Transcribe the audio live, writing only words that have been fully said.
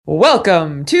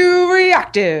Welcome to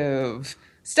Reactive,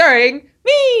 starring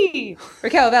me,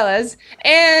 Raquel Velez,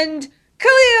 and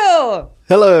Khalil,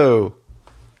 Hello.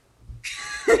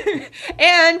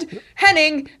 and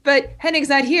Henning, but Henning's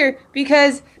not here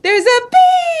because there's a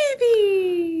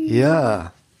baby.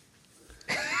 Yeah.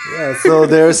 Yeah. So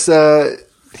there's they're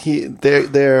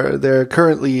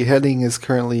currently Henning is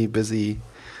currently busy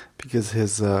because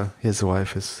his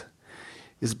wife is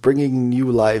bringing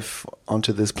new life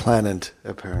onto this planet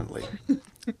apparently.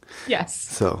 Yes.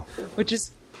 So Which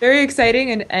is very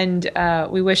exciting, and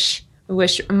we wish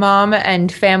mom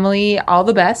and family all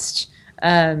the best.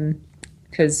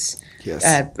 Because yes.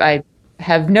 I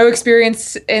have no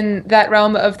experience in that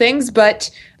realm of things,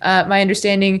 but my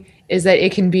understanding is that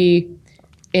it can be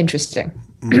interesting.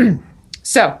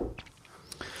 So,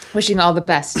 wishing all the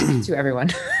best to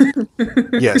everyone.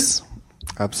 Yes.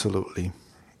 Absolutely.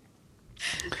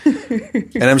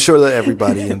 And I'm sure that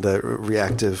everybody in the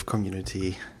reactive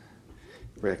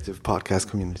podcast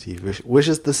community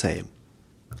wishes the same.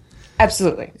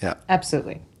 Absolutely. Yeah.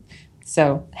 Absolutely.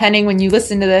 So, Henning, when you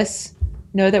listen to this,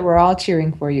 know that we're all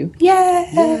cheering for you.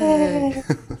 Yay!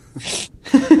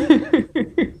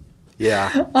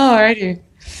 Yeah. Alrighty.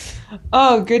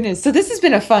 Oh, goodness. So this has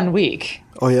been a fun week.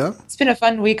 Oh yeah? It's been a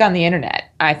fun week on the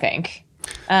internet, I think.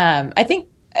 I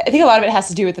think a lot of it has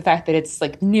to do with the fact that it's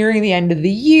like nearing the end of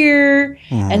the year.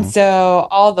 And so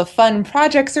all the fun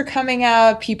projects are coming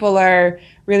out. People are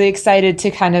really excited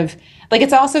to kind of like,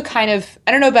 it's also kind of,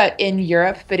 I don't know about in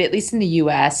Europe, but at least in the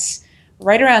US,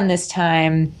 right around this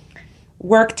time,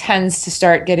 work tends to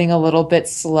start getting a little bit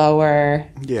slower.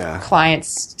 Yeah.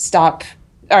 Clients stop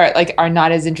or like are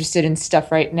not as interested in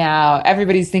stuff right now.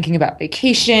 Everybody's thinking about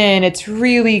vacation. It's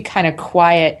really kind of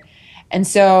quiet. And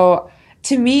so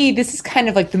to me, this is kind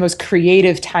of like the most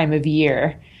creative time of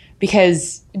year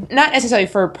because not necessarily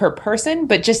per person,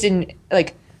 but just in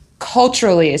like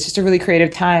culturally, it's just a really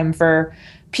creative time for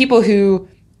people who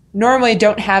normally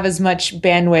don't have as much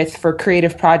bandwidth for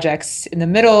creative projects in the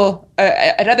middle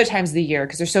at other times of the year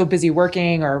because they're so busy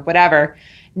working or whatever.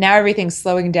 Now everything's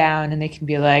slowing down and they can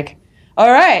be like, all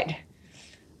right,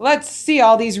 let's see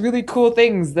all these really cool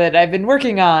things that I've been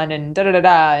working on and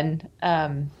da-da-da-da. And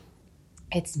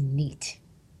it's neat.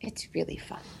 It's really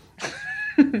fun.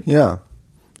 Yeah.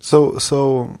 So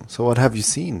what have you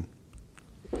seen?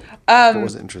 What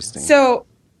was interesting? So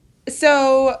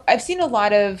I've seen a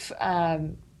lot of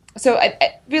so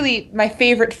I really my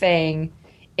favorite thing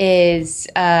is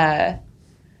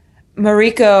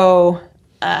Mariko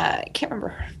I can't remember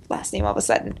her last name all of a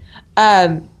sudden.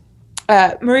 Mariko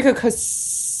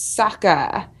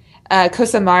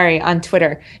Kosamari on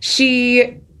Twitter.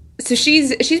 She's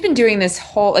been doing this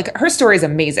whole like her story is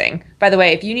amazing. By the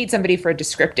way, if you need somebody for a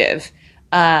descriptive,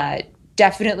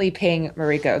 definitely ping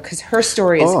Mariko because her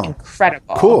story is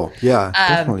incredible. Cool. Yeah,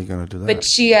 definitely gonna do that. But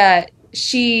she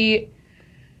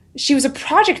was a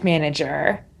project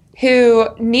manager who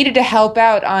needed to help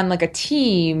out on like a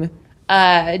team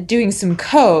doing some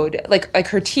code. Like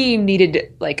her team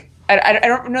needed like I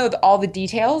don't know all the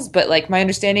details, but like my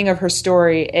understanding of her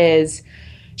story is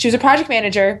she was a project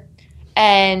manager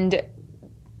and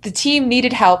the team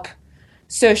needed help.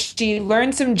 So she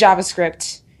learned some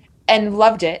JavaScript and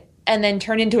loved it and then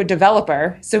turned into a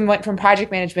developer. So went from project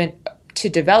management to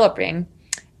developing.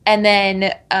 And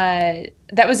then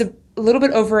that was a little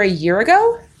bit over a year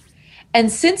ago.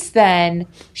 And since then,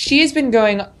 she has been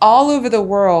going all over the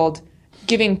world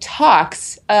giving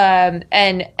talks. And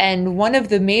one of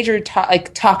the major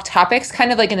talk topics,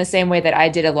 kind of like in the same way that I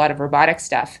did a lot of robotic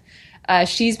stuff,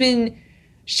 she's been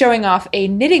showing off a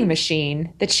knitting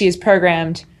machine that she has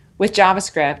programmed with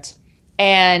JavaScript.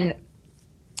 And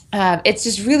it's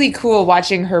just really cool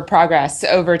watching her progress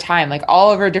over time, like all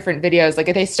of her different videos.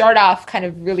 Like they start off kind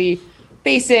of really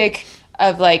basic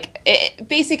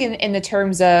in the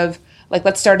terms of like,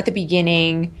 let's start at the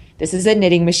beginning. This is a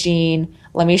knitting machine.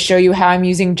 Let me show you how I'm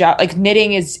using like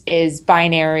knitting is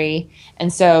binary.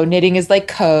 And so knitting is like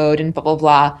code and blah, blah,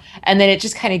 blah. And then it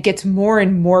just kind of gets more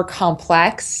and more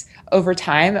complex over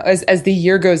time as the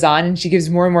year goes on and she gives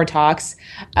more and more talks.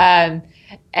 And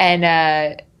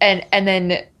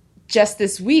then just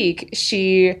this week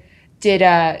she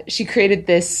created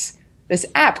this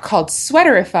app called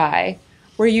Sweaterify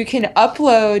where you can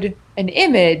upload an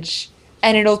image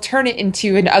and it'll turn it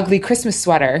into an ugly Christmas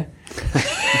sweater.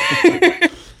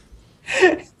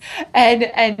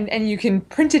 and you can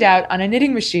print it out on a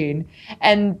knitting machine.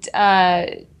 And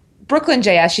Brooklyn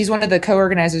JS, she's one of the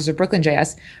co-organizers of Brooklyn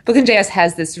JS. Brooklyn JS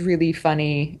has this really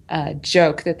funny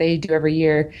joke that they do every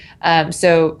year.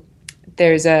 So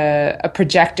there's a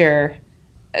projector.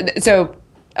 So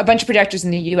a bunch of projectors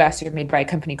in the US are made by a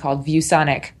company called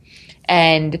ViewSonic.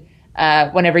 and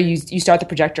whenever you start the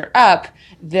projector up,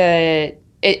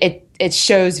 it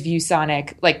shows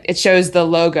ViewSonic, like it shows the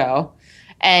logo.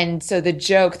 And so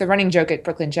the running joke at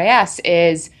Brooklyn JS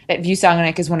is that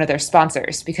ViewSonic is one of their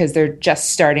sponsors because they're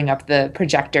just starting up the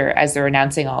projector as they're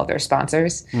announcing all of their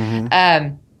sponsors.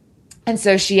 And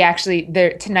so she actually,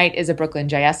 tonight is a Brooklyn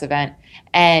JS event,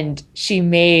 and she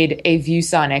made a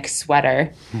ViewSonic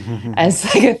sweater as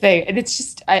like a thing. And it's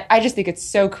just, I just think it's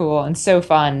so cool and so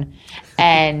fun.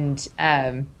 And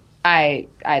I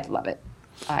love it.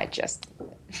 I just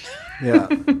love it. Yeah.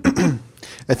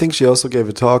 I think she also gave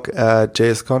a talk at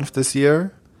JSConf this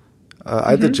year.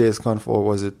 Either JSConf or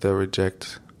was it the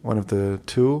Reject, one of the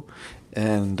two.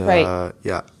 And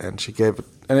yeah, and she gave it,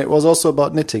 and it was also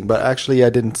about knitting, but actually I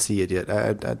didn't see it yet.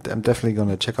 I'm definitely going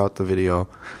to check out the video.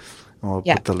 I'll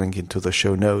put the link into the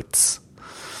show notes.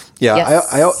 Yeah,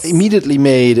 yes. I immediately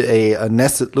made a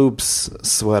nested loops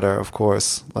sweater, of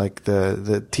course, like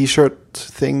the t-shirt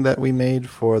thing that we made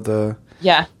for the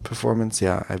performance.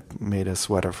 Yeah, I made a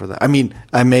sweater for that. I mean,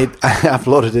 I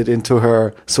uploaded it into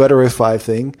her Sweaterify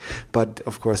thing, but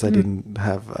of course I didn't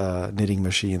have a knitting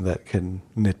machine that can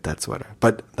knit that sweater.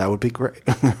 But that would be great,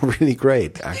 really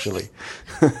great, actually.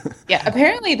 Yeah,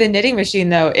 apparently the knitting machine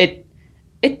though,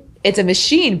 it's a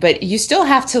machine, but you still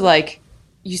have to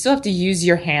use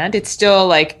your hand. It's still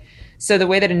like, so the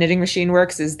way that a knitting machine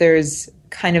works is there's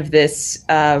kind of this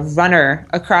runner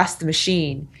across the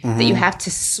machine that you have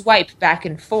to swipe back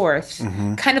and forth,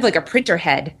 kind of like a printer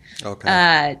head,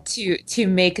 to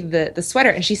make the sweater.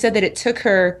 And she said that it took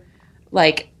her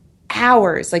like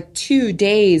hours, like 2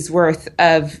 days worth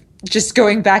of just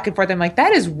going back and forth. I'm like,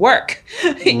 that is work.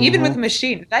 Even with a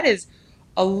machine, that is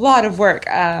a lot of work.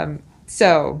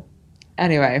 So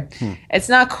anyway, it's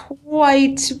not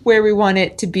quite where we want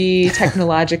it to be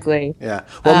technologically. Yeah.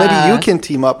 Well, maybe you can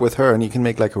team up with her and you can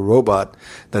make like a robot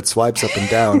that swipes up and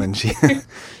down and she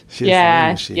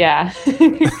yeah.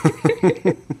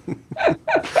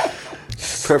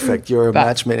 Perfect. You're a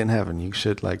match made in heaven. You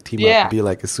should like team up and be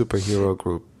like a superhero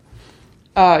group.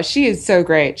 Oh, she is so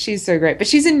great. She's so great. But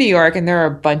she's in New York, and there are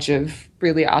a bunch of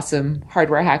really awesome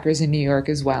hardware hackers in New York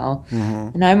as well.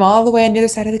 And I'm all the way on the other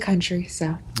side of the country,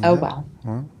 so oh well.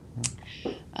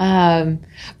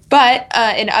 But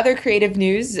in other creative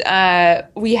news,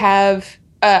 we have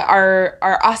our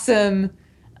awesome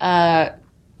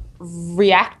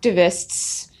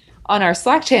reactivists on our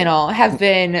Slack channel have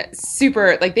been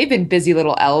super, like they've been busy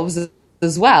little elves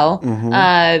as well,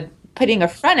 putting a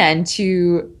front end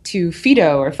to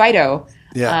Fido,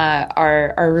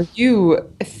 our review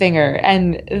thinger,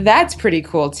 and that's pretty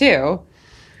cool too.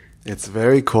 It's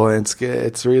very cool.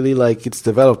 It's really like it's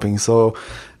developing. So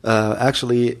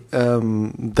actually,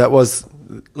 that was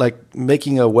like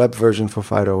making a web version for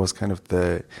Fido was kind of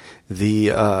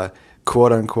the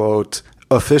quote unquote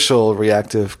official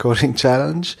reactive coding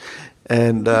challenge,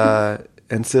 and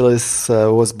Silas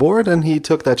was bored and he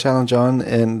took that challenge on,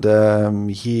 and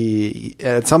he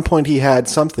at some point he had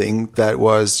something that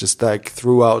was just like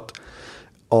throughout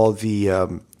all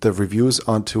the reviews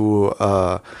onto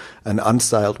an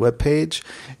unstyled web page,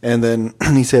 and then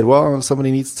he said, well,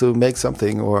 somebody needs to make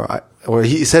something, or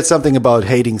he said something about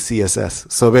hating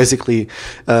CSS. So basically,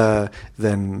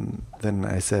 then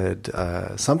I said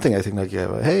something, I think like,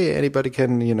 hey, anybody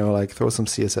can, like throw some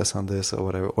CSS on this or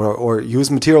whatever, or use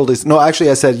material. No,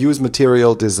 actually I said use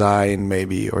material design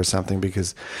maybe or something,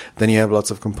 because then you have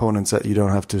lots of components that you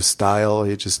don't have to style.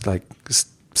 You just like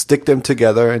stick them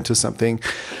together into something.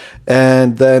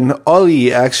 And then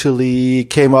Ollie actually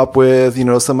came up with,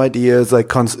 some ideas,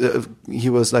 like he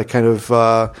was like kind of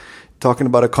talking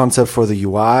about a concept for the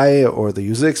UI or the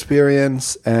user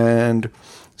experience, and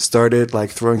started like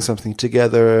throwing something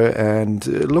together, and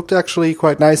it looked actually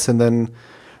quite nice. And then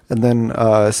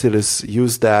Silas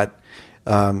used that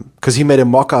because he made a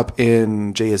mock-up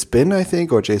in JSBin, I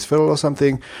think, or JSFiddle or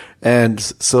something, and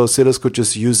so Silas could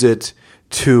just use it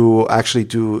to actually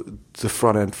do the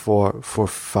front end for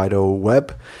Fido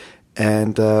Web.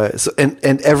 And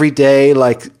and every day,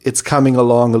 like, it's coming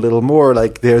along a little more,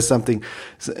 like there's something,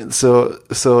 so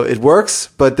it works,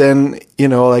 but then,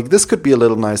 like this could be a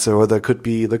little nicer, or the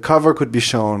cover could be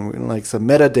shown, like some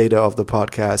metadata of the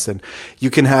podcast, and you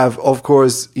can have, of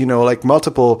course, like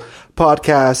multiple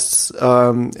podcasts,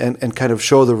 and kind of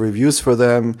show the reviews for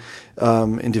them,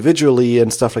 individually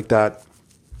and stuff like that.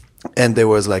 And there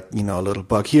was like, a little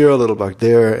bug here, a little bug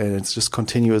there, and it's just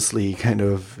continuously kind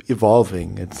of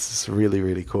evolving. It's really,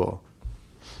 really cool.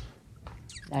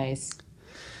 Nice.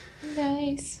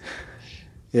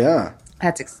 Yeah.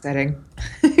 That's exciting.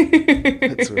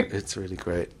 It's really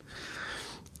great.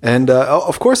 And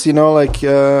of course, you know, like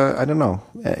I don't know,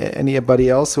 anybody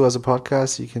else who has a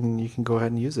podcast, you can go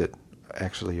ahead and use it.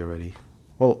 Actually, already,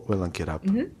 we'll link it up.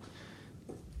 Mm-hmm.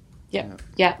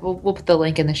 Yeah. We'll put the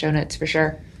link in the show notes for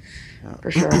sure. Yeah.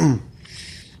 For sure.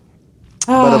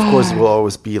 But of course, it will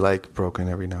always be like broken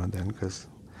every now and then because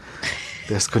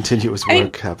there's continuous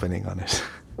work happening on it.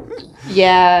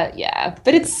 Yeah.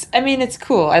 But it's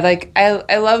cool.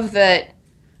 I love that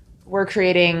we're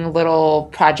creating little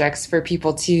projects for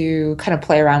people to kind of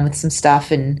play around with some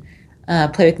stuff and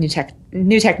play with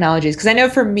new technologies. Because I know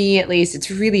for me, at least, it's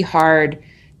really hard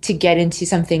to get into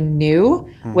something new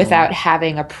without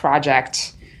having a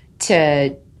project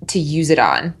to use it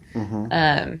on.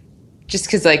 Just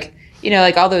because, like, you know,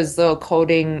 like all those little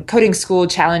coding school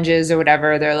challenges or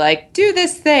whatever, they're like, do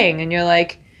this thing, and you're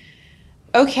like,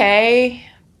 okay,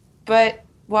 but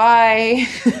why?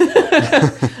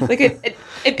 Like,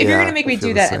 if you're gonna make me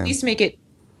do that, at least make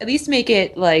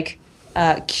it like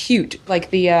cute.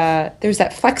 Like there's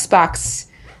that Flexbox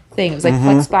thing. It was like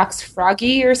Flexbox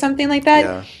Froggy or something like that.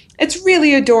 Yeah. It's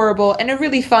really adorable and a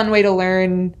really fun way to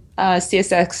learn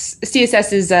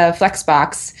CSS's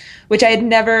Flexbox, which I had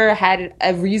never had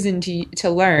a reason to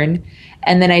learn.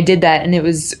 And then I did that, and it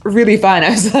was really fun. I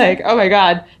was like, oh my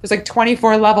God, there's like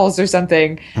 24 levels or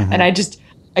something. And I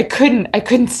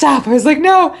couldn't stop. I was like,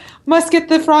 no, must get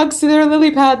the frogs to their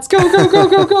lily pads. Go.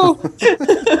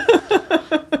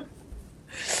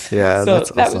 Yeah, so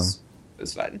that's that awesome.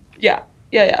 was fun. Yeah,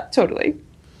 totally.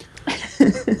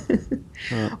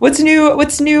 What's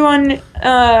new on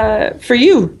for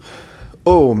you?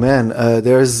 Oh man,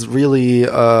 there's really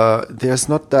there's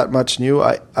not that much new.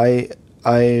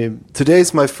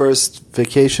 Today's my first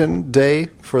vacation day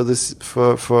for this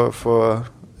for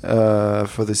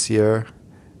this year.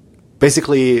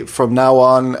 Basically, from now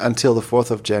on until the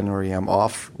 4th of January, I'm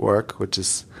off work, which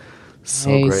is so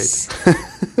nice. Great.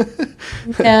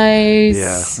 Nice.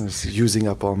 Yeah, I'm just using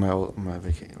up all my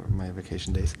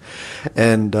vacation days,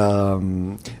 and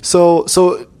so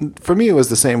for me it was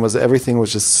the same. Everything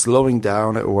was just slowing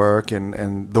down at work,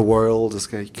 and the world is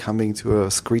coming to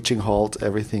a screeching halt.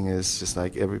 Everything is just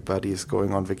like everybody is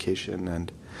going on vacation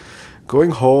and going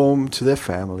home to their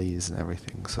families and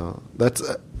everything. So that's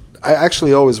I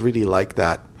actually always really liked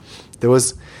that. There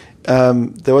was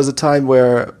a time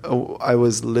where I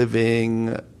was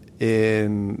living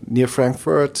near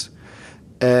Frankfurt,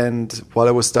 and while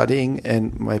I was studying,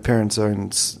 and my parents are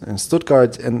in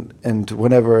Stuttgart, and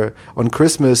whenever on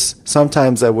Christmas,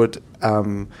 sometimes I would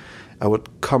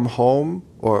come home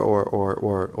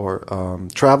or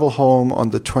travel home on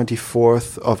the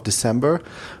 24th of December,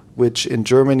 which in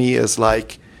Germany is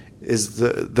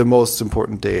the most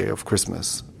important day of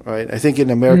Christmas, right? I think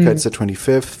in America it's the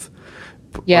 25th.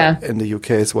 Yeah. In the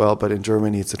UK as well, but in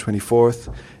Germany it's the 24th,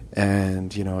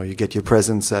 and you know you get your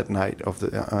presents at night of the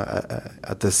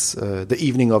the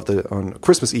evening of on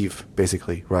Christmas Eve,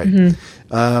 basically, right?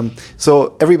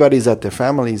 So everybody's at their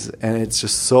families, and it's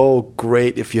just so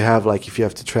great if you have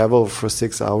to travel for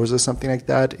 6 hours or something like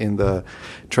that. In the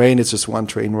train, it's just one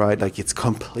train ride, like it's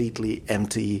completely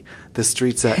empty. The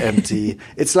streets are empty.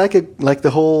 It's like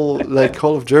the whole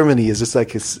of Germany is just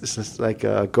like it's just like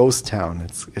a ghost town.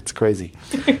 It's crazy.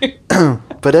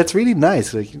 But that's really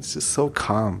nice. Like it's just so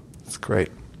calm. It's great.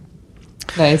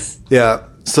 Nice. Yeah.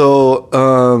 So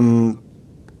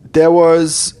there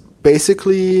was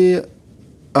basically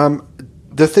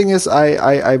the thing is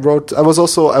I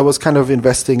was kind of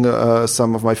investing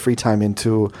some of my free time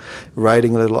into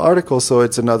writing a little article. So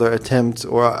it's another attempt,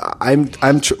 or I'm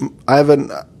trying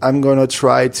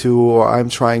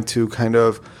to kind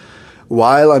of,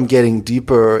 while I'm getting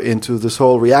deeper into this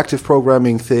whole reactive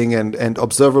programming thing and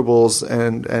observables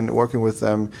and working with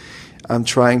them, I'm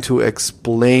trying to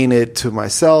explain it to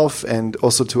myself and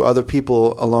also to other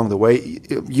people along the way.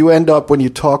 You end up, when you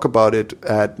talk about it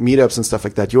at meetups and stuff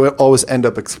like that, you always end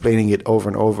up explaining it over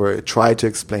and over. Try to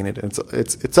explain it. And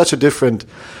it's such a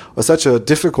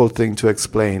difficult thing to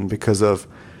explain, because of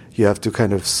you have to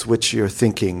kind of switch your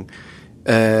thinking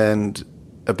and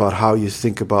about how you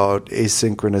think about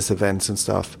asynchronous events and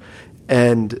stuff.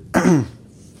 And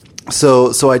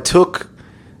so I took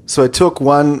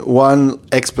one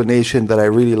explanation that I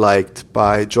really liked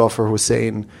by Jafar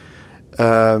Hussain.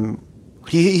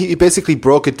 He basically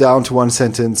broke it down to one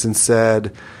sentence and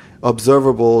said,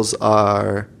 observables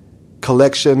are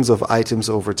collections of items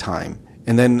over time.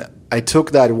 And then I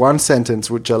took that one sentence,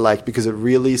 which I liked because it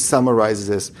really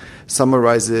summarizes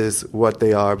what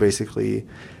they are basically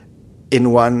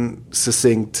in one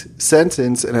succinct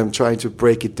sentence, and I'm trying to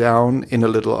break it down in a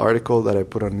little article that I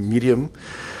put on Medium.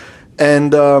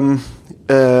 And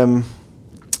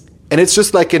and it's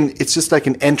just like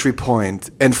an entry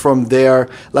point, and from there,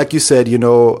 like you said,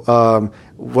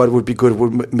 what would be good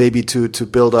would maybe to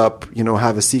build up,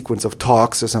 have a sequence of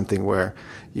talks or something where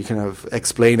you kind of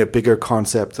explain a bigger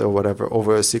concept or whatever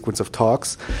over a sequence of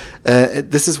talks.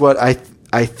 This is what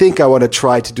I think I want to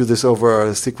try to do this over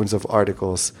a sequence of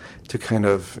articles to kind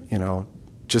of,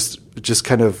 just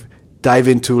kind of dive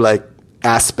into like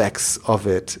aspects of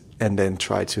it and then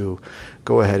try to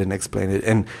go ahead and explain it.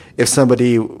 And if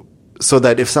somebody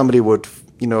would,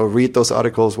 read those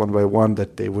articles one by one,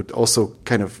 that they would also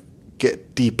kind of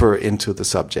get deeper into the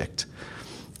subject.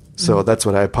 So that's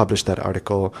what I published that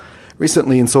article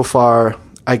recently. And so far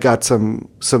I got some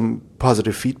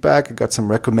positive feedback. I got some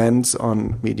recommends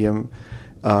on Medium.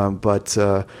 But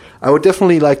I would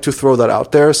definitely like to throw that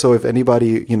out there. So if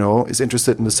anybody, is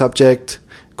interested in the subject,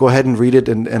 go ahead and read it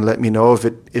and let me know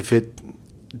if it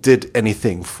did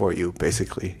anything for you,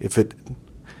 basically. If it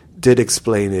did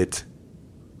explain it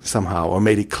somehow or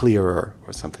made it clearer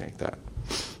or something like that.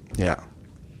 Yeah.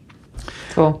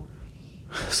 Cool.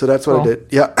 So that's what I did.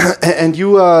 Yeah. And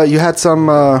you had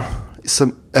an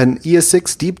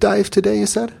ES6 deep dive today, you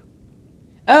said?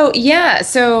 Oh, yeah.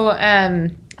 So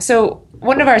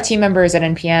one of our team members at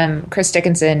NPM, Chris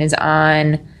Dickinson, is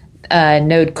on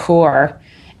Node Core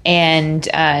and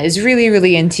is really,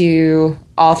 really into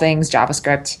all things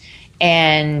JavaScript.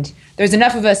 And there's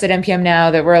enough of us at NPM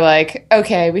now that we're like,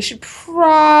 okay, we should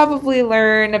probably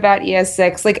learn about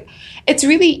ES6. Like, it's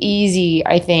really easy,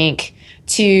 I think,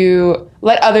 to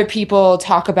let other people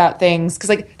talk about things. Because,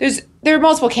 like, there are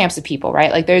multiple camps of people,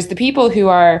 right? Like, there's the people who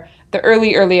are the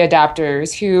early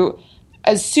adopters who,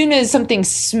 as soon as something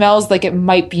smells like it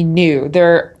might be new,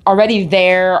 they're already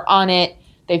there on it.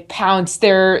 They've pounced.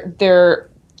 They're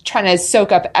trying to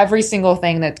soak up every single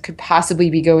thing that could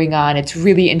possibly be going on. It's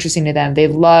really interesting to them. They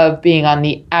love being on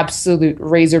the absolute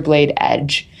razor blade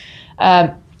edge.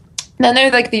 Then they're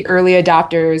like the early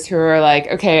adopters who are like,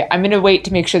 okay, I'm going to wait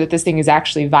to make sure that this thing is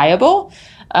actually viable,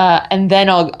 and then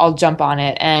I'll jump on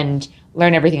it and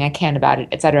learn everything I can about it,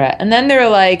 etc. And then there are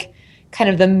like kind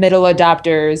of the middle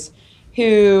adopters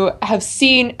who have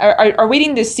seen are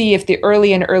waiting to see if the early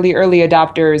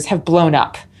adopters have blown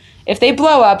up. If they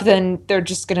blow up, then they're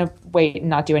just going to wait and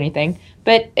not do anything.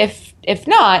 But if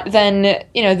not, then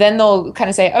then they'll kind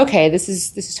of say, okay, this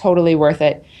is totally worth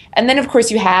it. And then of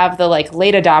course you have the like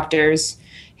late adopters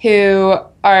who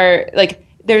are like,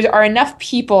 there are enough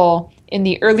people in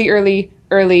the early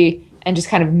and just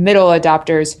kind of middle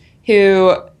adopters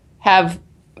who have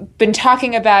been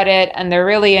talking about it and they're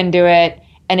really into it.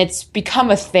 And it's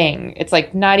become a thing. It's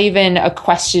like not even a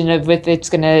question of if it's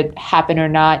going to happen or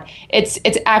not. It's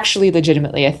actually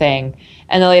legitimately a thing.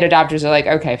 And the late adopters are like,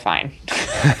 okay, fine.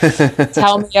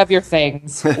 Tell me of your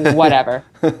things, whatever.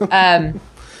 And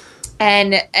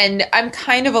I'm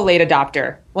kind of a late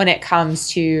adopter when it comes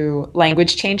to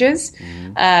language changes.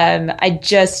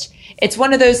 It's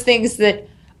one of those things that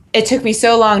it took me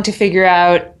so long to figure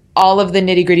out all of the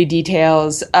nitty-gritty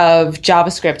details of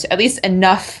JavaScript, at least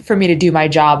enough for me to do my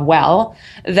job well,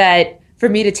 that for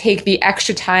me to take the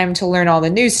extra time to learn all the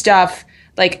new stuff,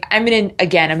 like I'm going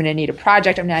to need a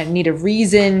project. I'm going to need a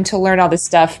reason to learn all this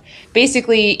stuff.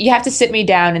 Basically, you have to sit me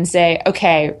down and say,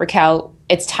 okay, Raquel,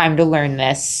 it's time to learn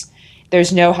this.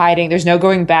 There's no hiding. There's no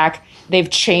going back. They've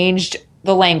changed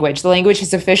the language. The language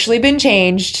has officially been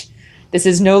changed. This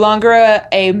is no longer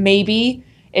a maybe.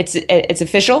 It's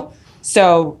official.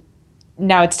 So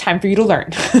now it's time for you to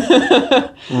learn.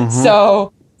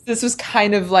 So this was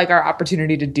kind of like our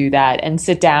opportunity to do that and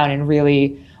sit down and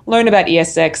really learn about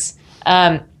ES6.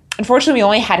 Unfortunately, we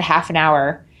only had half an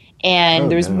hour, and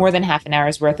there was more than half an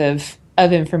hour's worth of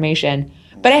information.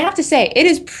 But I have to say, it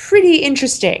is pretty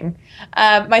interesting.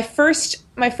 My first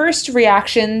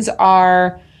reactions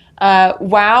are,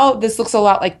 wow, this looks a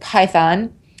lot like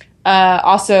Python.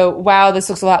 Also, wow, this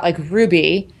looks a lot like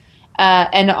Ruby.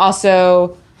 And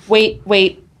also, wait,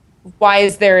 why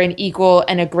is there an equal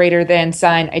and a greater than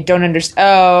sign? I don't understand.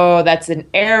 Oh, that's an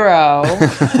arrow.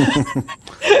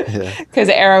 Because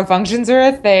arrow functions are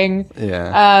a thing.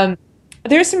 Yeah.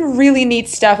 There's some really neat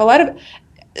stuff. A lot of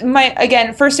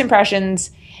first impressions,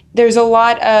 there's a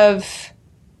lot of,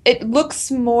 it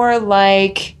looks more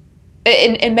like,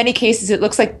 in many cases, it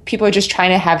looks like people are just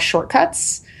trying to have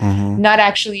shortcuts. Not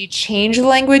actually change the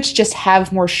language, just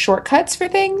have more shortcuts for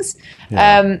things.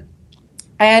 Yeah.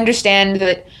 I understand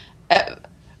that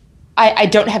I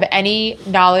don't have any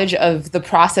knowledge of the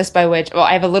process by which, well,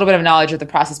 I have a little bit of knowledge of the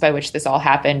process by which this all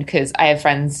happened because I have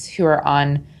friends who are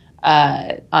on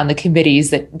the committees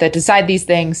that decide these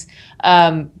things.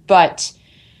 But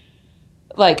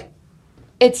like,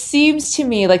 it seems to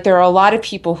me like there are a lot of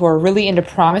people who are really into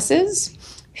promises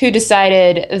who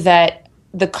decided that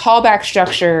the callback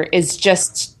structure is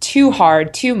just too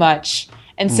hard, too much.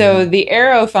 And so the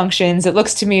arrow functions, it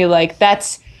looks to me like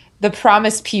that's the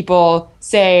promise people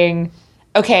saying,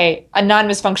 okay,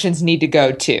 anonymous functions need to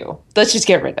go too. Let's just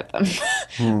get rid of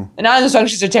them. Anonymous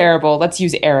functions are terrible. Let's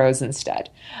use arrows instead.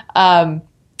 And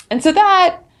so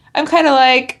that, I'm kind of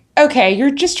like, okay,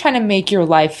 you're just trying to make your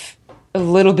life a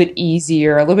little bit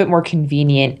easier, a little bit more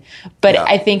convenient. But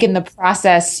I think in the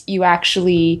process, you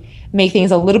actually make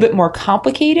things a little bit more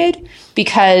complicated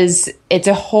because it's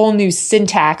a whole new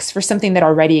syntax for something that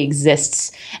already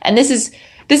exists. And this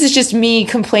is just me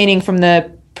complaining from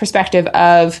the perspective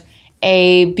of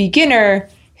a beginner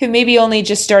who maybe only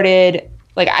just started,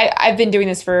 like I've been doing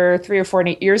this for 3 or 4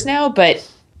 years now, but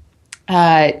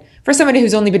for somebody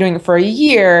who's only been doing it for a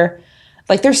year,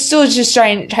 like they're still just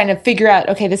trying to figure out,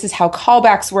 okay, this is how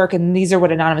callbacks work, and these are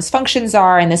what anonymous functions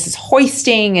are, and this is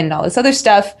hoisting and all this other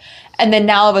stuff. And then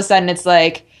now all of a sudden it's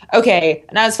like, okay,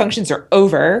 anonymous functions are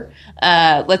over.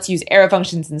 Let's use arrow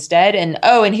functions instead. And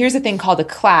and here's a thing called a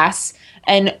class.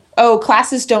 And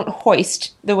classes don't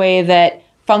hoist the way that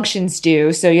functions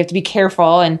do. So you have to be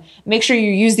careful and make sure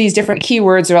you use these different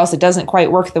keywords or else it doesn't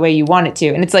quite work the way you want it to.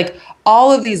 And it's like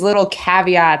all of these little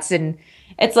caveats, and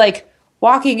it's like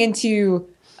walking into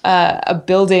a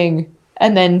building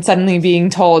and then suddenly being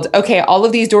told, okay, all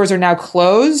of these doors are now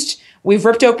closed. We've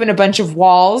ripped open a bunch of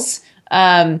walls.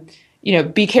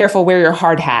 Be careful, wear your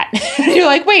hard hat. You're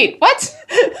like, wait, what?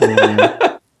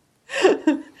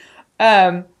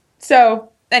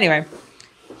 So anyway,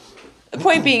 the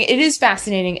point being, it is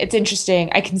fascinating. It's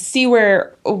interesting. I can see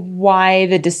why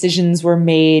the decisions were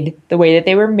made the way that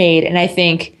they were made. And I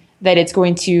think that it's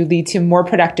going to lead to more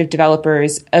productive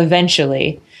developers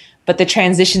eventually. But the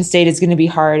transition state is going to be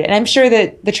hard. And I'm sure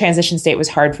that the transition state was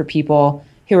hard for people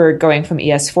who are going from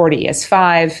ES4 to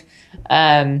ES5.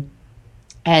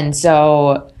 And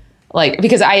so,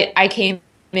 because I came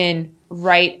in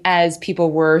right as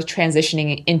people were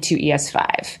transitioning into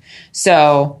ES5.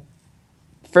 So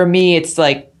for me, it's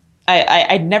like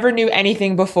I never knew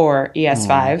anything before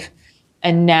ES5.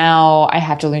 And now I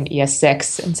have to learn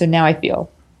ES6. And so now I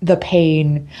feel the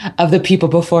pain of the people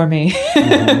before me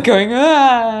going,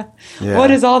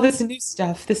 what is all this new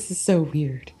stuff? This is so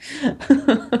weird.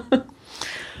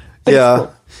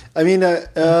 Cool. I mean,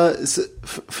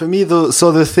 for me,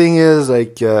 the thing is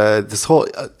this whole,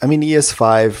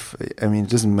 ES5, it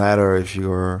doesn't matter if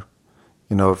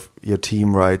if your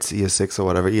team writes ES6 or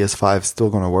whatever, ES5 is still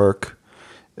going to work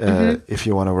if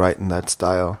you want to write in that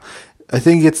style. I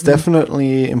think it's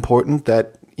definitely important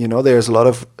that, there's a lot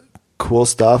of cool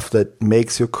stuff that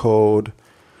makes your code.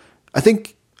 I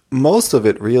think most of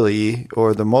it really,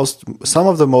 or some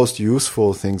of the most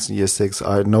useful things in ES6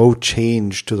 are no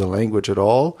change to the language at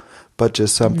all, but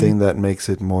just something that makes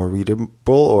it more readable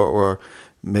or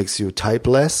makes you type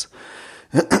less.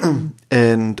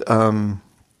 And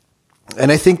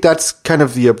I think that's kind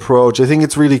of the approach. I think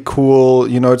it's really cool.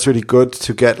 It's really good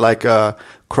to get like a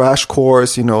crash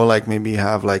course, maybe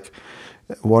have like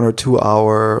 1 or 2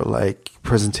 hour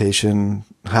presentation,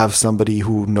 have somebody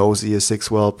who knows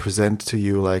ES6 well present to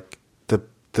you like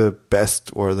the best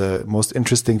or the most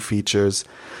interesting features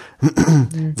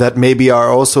that maybe are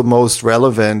also most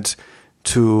relevant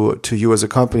to you as a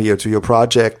company or to your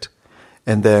project,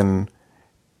 and then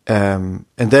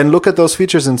look at those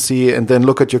features and then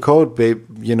look at your code,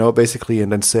 basically,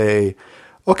 and then say,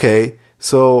 okay,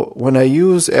 so when I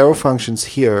use arrow functions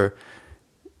here,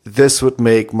 this would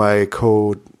make my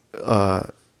code,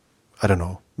 I don't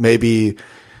know, maybe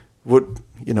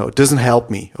it doesn't help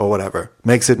me or whatever,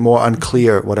 makes it more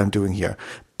unclear what I'm doing here.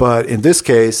 But in this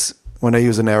case, when I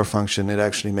use an arrow function, it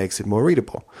actually makes it more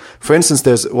readable. For instance,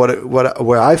 there's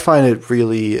where I find it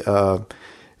really,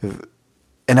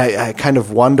 and I kind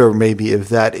of wonder maybe if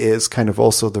that is kind of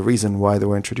also the reason why they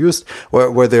were introduced,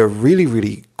 where they're really,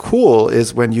 really cool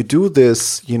is when you do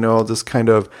this, this kind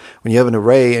of, when you have an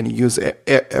array and you use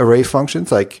array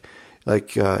functions, like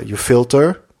you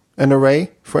filter an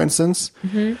array, for instance.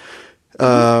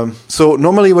 So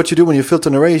normally what you do when you filter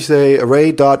an array, you say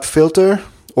array.filter,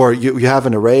 or you have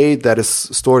an array that is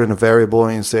stored in a variable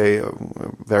and you say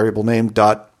variable name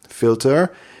dot filter,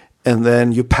 and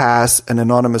then you pass an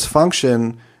anonymous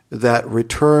function that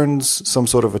returns some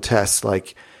sort of a test,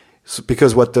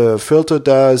 because what the filter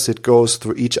does, it goes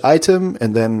through each item,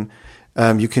 and then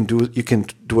you can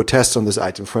do a test on this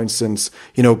item. For instance,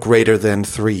 greater than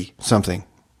 3 something,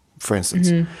 for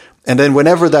instance. And then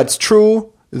whenever that's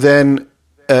true, then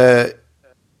there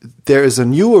is a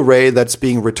new array that's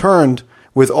being returned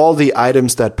with all the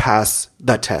items that pass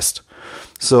that test.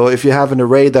 So if you have an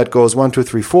array that goes 1, 2,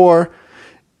 3, 4,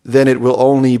 then it will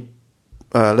only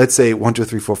let's say 1, 2,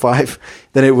 3, 4, 5,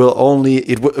 then it will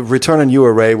return a new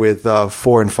array with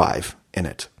 4 and 5 in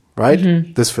it,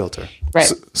 right? This filter. Right.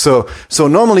 So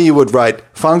normally you would write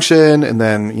function and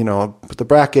then, put the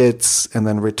brackets and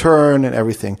then return and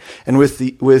everything. And with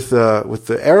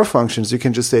the arrow functions, you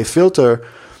can just say filter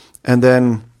and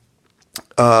then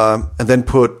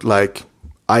put like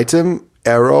item,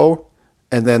 arrow,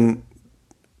 and then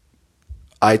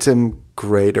item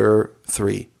greater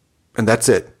 3. And that's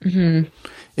it.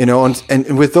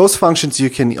 And with those functions, you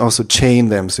can also chain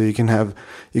them. So you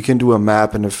can do a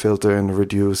map and a filter and a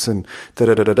reduce and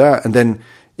da-da-da-da-da. And then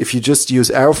if you just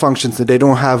use arrow functions and they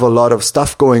don't have a lot of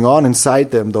stuff going on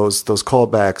inside them, those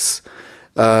callbacks,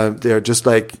 they're just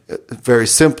like very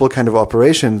simple kind of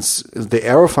operations. The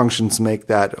arrow functions make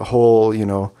that whole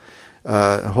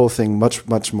thing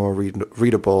much more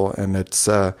readable. And it's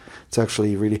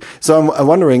actually really, so I'm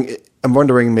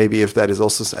wondering maybe if that is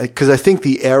also, because I think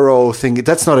the arrow thing,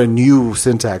 that's not a new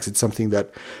syntax. It's something that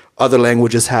other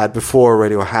languages had before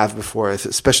already or have before,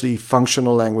 especially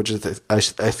functional languages, I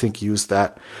think use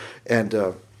that.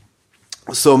 And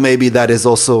so maybe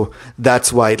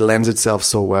that's why it lends itself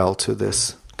so well to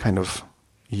this kind of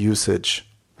usage.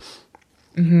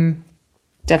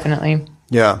 Definitely.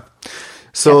 Yeah.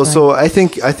 So I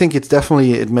think it's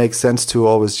definitely, it makes sense to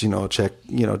always, check,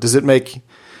 does it make,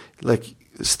 like,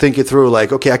 think it through,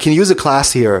 like, okay, I can use a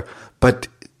class here, but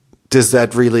does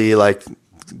that really, like,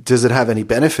 does it have any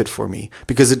benefit for me?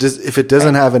 Because if it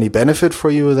doesn't have any benefit for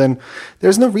you, then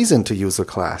there's no reason to use a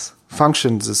class.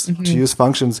 Functions is to use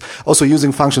functions. Also,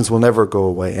 using functions will never go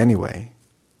away anyway,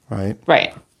 right?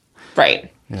 Right.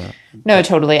 Yeah. No,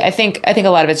 totally. I think a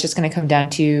lot of it's just going to come down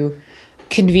to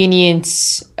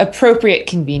convenience, appropriate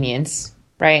convenience,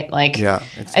 right? Like, yeah,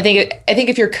 exactly. I think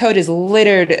if your code is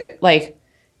littered, like,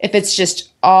 if it's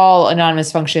just all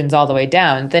anonymous functions all the way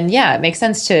down, then yeah, it makes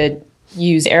sense to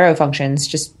use arrow functions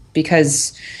just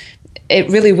because it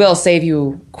really will save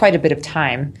you quite a bit of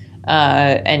time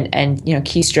and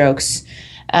keystrokes.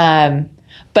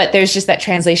 But there's just that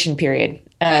translation period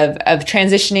of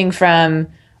transitioning from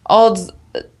old,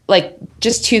 like,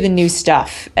 just to the new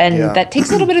stuff, and that takes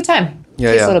a little bit of time.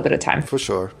 A little bit of time for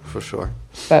sure.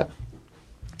 But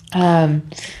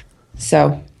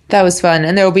so that was fun,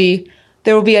 and there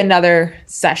will be another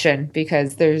session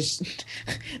because there's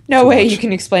no way you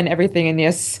can explain everything in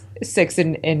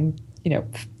ES6 in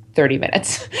 30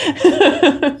 minutes.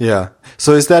 Yeah.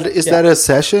 So is that a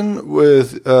session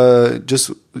with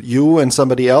just you and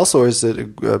somebody else, or is it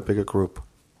a bigger group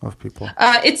of people?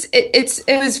 It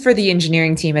was for the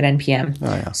engineering team at NPM.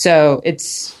 Oh, yeah. So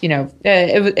it's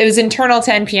it was internal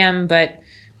to NPM, but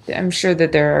I'm sure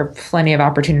that there are plenty of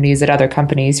opportunities at other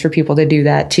companies for people to do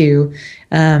that too.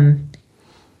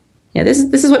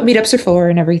 This is what meetups are for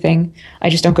and everything. I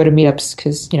just don't go to meetups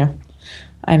because,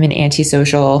 I'm an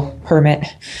antisocial hermit,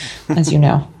 as you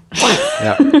know.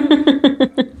 Yeah.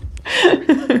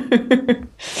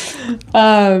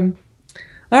 All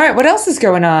right. What else is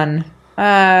going on?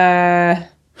 I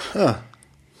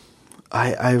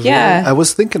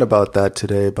was thinking about that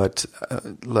today, but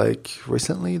like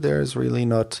recently, there's really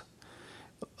not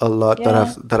a lot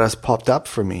that has popped up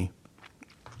for me.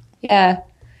 Yeah.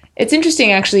 It's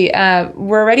interesting, actually.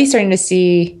 We're already starting to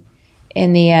see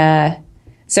in the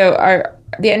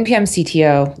NPM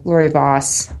CTO, Laurie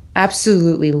Voss,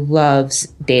 absolutely loves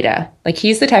data. Like,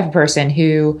 he's the type of person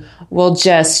who will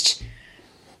just,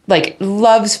 like,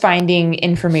 loves finding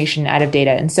information out of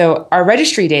data. And so our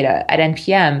registry data at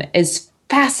NPM is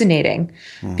fascinating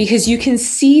because you can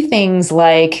see things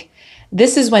like,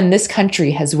 this is when this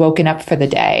country has woken up for the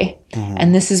day,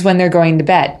 and this is when they're going to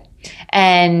bed.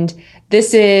 And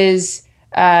this is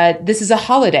a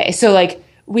holiday. So, like,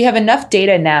 we have enough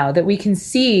data now that we can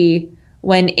see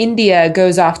when India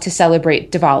goes off to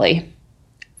celebrate Diwali,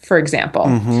 for example.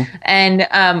 And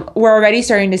we're already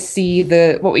starting to see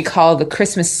what we call the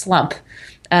Christmas slump,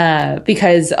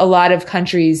 because a lot of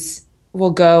countries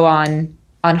will go on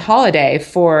holiday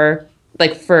for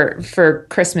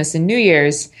Christmas and New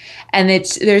Year's, and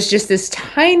there's just this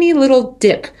tiny little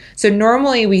dip. So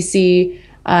normally we see,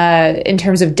 in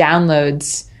terms of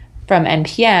downloads from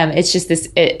NPM, it's just this.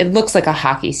 It looks like a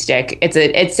hockey stick.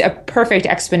 It's a perfect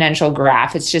exponential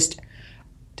graph. It's just,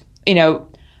 to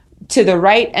the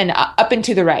right and up and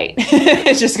to the right.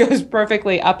 It just goes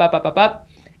perfectly up, up, up, up, up.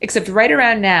 Except right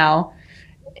around now,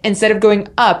 instead of going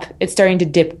up, it's starting to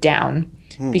dip down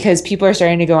because people are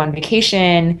starting to go on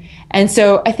vacation. And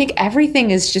so I think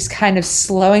everything is just kind of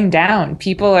slowing down.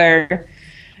 People are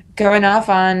going off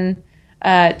on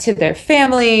to their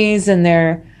families, and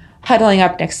they're huddling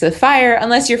up next to the fire,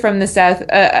 unless you're from the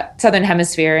southern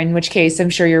hemisphere, in which case I'm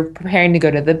sure you're preparing to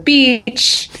go to the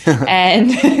beach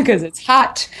and because it's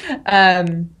hot.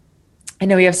 I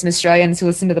know we have some Australians who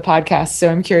listen to the podcast, so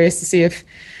I'm curious to see if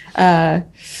oh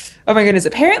my goodness,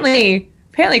 apparently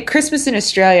Christmas in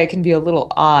Australia can be a little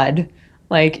odd.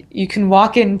 Like you can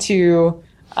walk into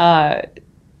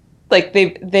like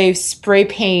they spray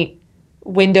paint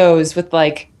windows with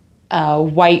like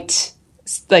white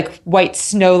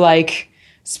snow like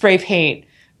spray paint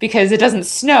because it doesn't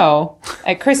snow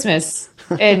at Christmas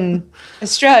in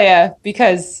Australia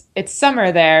because it's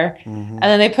summer there. Mm-hmm. And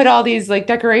then they put all these like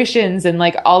decorations and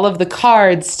like all of the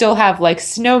cards still have like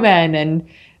snowmen and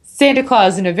Santa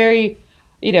Claus in a very,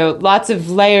 lots of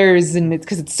layers and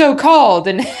because it's so cold.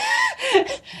 And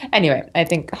anyway, I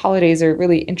think holidays are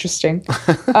really interesting.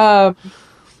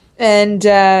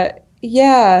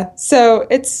 Yeah, so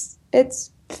it's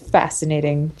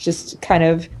fascinating. Just kind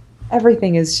of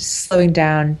everything is just slowing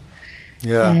down.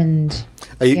 Yeah. And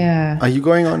are you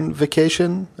going on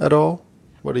vacation at all?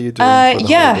 What are you doing for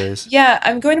the holidays? Yeah,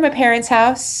 I'm going to my parents'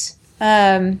 house.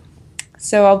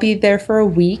 So I'll be there for a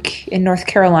week in North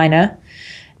Carolina.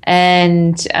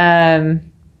 And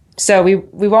so we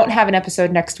won't have an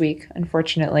episode next week,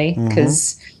 unfortunately,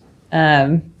 because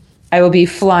I will be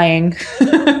flying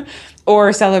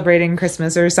or celebrating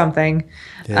Christmas or something.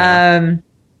 Yeah.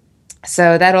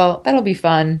 So that'll be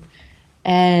fun,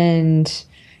 and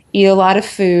eat a lot of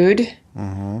food.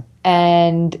 Mm-hmm.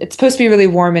 And it's supposed to be really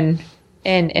warm in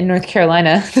North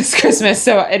Carolina this Christmas.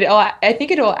 So I think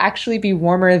it'll actually be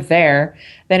warmer there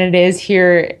than it is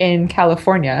here in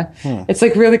California. It's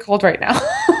like really cold right now.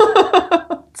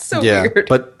 It's so weird.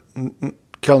 But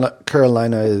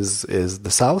Carolina is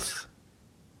the South?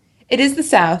 It is the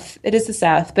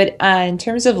South. But in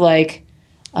terms of like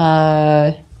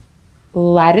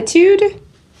latitude,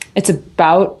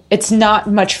 it's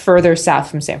not much further south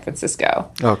from San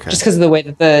Francisco. Okay. Just because of the way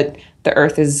that the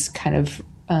Earth is kind of,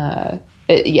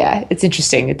 it's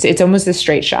interesting. It's almost a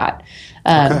straight shot.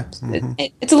 Okay. Mm-hmm.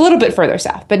 It's a little bit further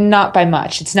south, but not by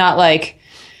much. It's not like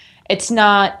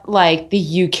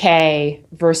the UK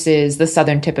versus the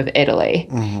southern tip of Italy.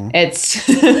 Mm-hmm.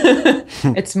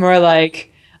 It's more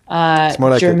like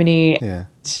Germany,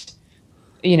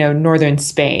 northern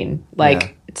Spain.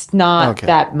 It's not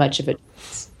that much of a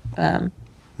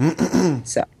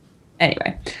so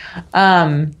anyway.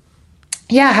 How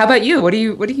about you? What are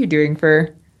you doing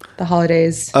for the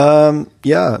holidays?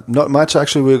 Not much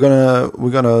actually. We're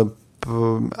gonna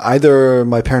either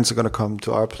my parents are gonna come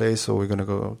to our place or we're gonna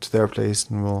go to their place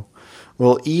and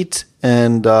we'll eat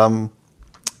and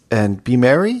be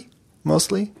merry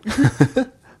mostly.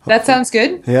 That sounds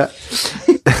good. Yeah.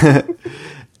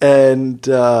 And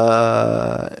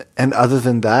other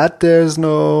than that, there's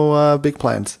no big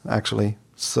plans actually.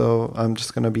 So I'm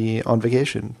just gonna be on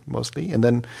vacation mostly, and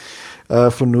then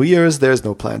for New Year's there's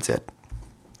no plans yet.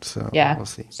 So we'll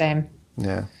see. Same.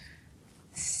 Yeah.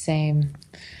 Same.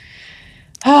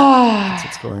 That's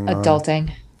what's going on.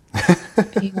 Adulting.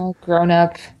 Being all grown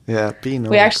up. Yeah, being.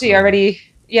 We actually already.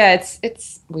 Yeah,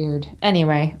 it's weird.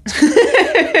 Anyway.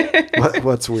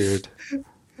 What's weird?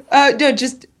 No,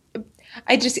 just.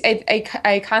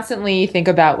 I constantly think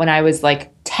about when I was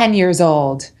like 10 years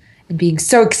old and being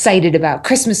so excited about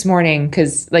Christmas morning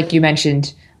because, like you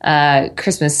mentioned,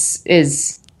 Christmas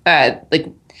is like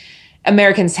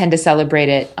Americans tend to celebrate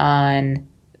it on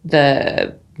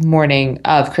the morning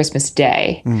of Christmas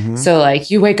Day. Mm-hmm. So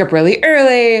like you wake up really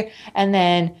early and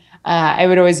then I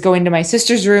would always go into my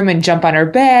sister's room and jump on her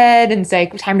bed and say,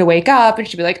 time to wake up. And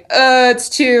she'd be like, it's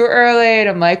too early. And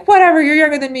I'm like, whatever, you're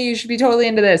younger than me. You should be totally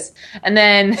into this. And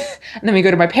then we go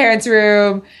to my parents'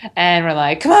 room and we're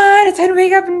like, come on, it's time to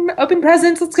wake up and open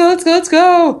presents. Let's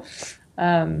go.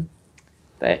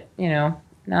 But, now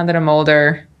that I'm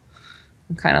older,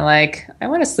 I'm kind of like, I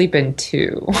want to sleep in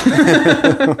too.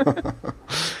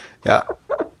 Yeah,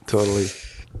 totally.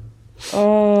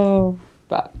 Oh,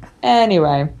 but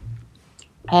anyway,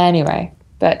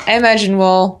 but I imagine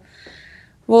we'll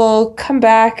come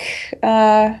back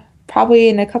probably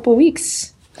in a couple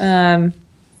weeks for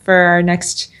our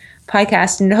next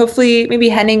podcast, and hopefully maybe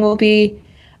Henning will be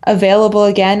available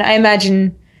again. I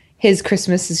imagine his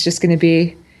Christmas is just going to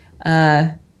be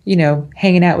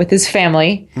hanging out with his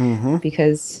family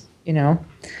because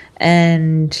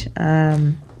and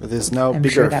with his now I'm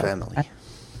bigger sure family.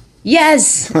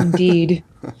 Yes, indeed.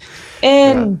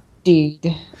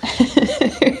 Indeed.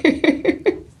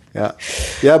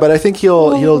 Yeah, but I think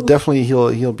he'll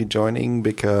definitely be joining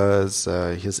because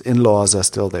his in-laws are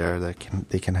still there.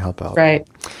 They can help out. Right.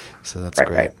 So that's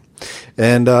great. Right.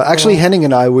 And actually, Henning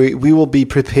and I, we will be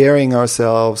preparing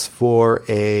ourselves for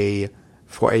a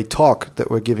talk that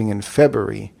we're giving in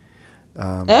February.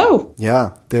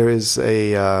 Yeah, there is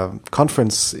a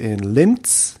conference in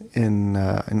Linz in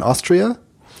Austria.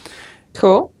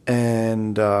 Cool.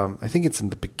 And I think it's in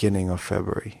the beginning of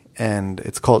February, and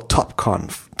it's called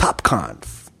TopConf.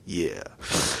 TopConf, yeah.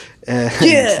 And,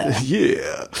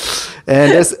 yeah.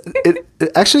 And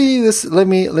actually, let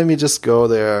me just go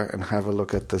there and have a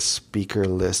look at the speaker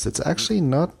list. It's actually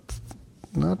not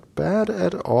bad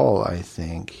at all, I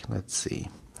think. Let's see.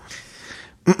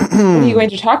 What are you going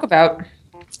to talk about?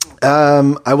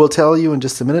 I will tell you in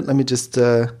just a minute. Let me just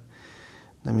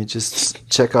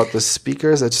check out the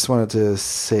speakers. I just wanted to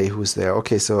say who's there.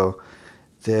 Okay, so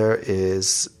there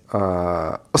is.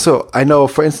 So I know,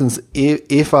 for instance,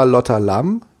 Eva Lotta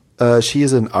Lamm. She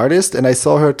is an artist, and I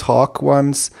saw her talk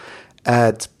once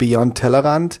at Beyond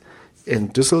Tellerrand in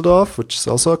Düsseldorf, which is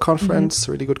also a conference,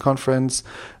 really good conference,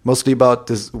 mostly about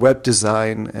this web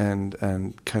design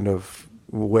and kind of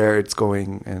where it's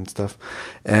going and stuff,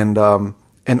 and art.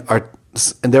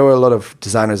 And there were a lot of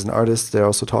designers and artists there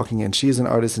also talking, and she's an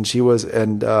artist, and she does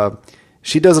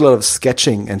a lot of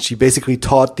sketching, and she basically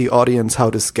taught the audience how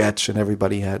to sketch, and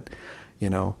everybody had,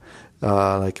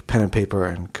 like pen and paper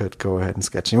and could go ahead and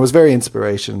sketch. And it was very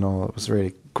inspirational. It was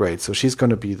really great. So she's going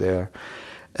to be there.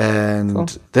 And cool.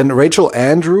 Then Rachel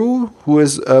Andrew, who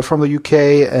is from the UK,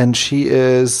 and she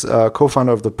is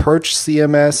co-founder of the Perch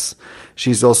CMS.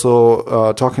 She's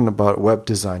also talking about web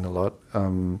design a lot.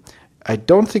 I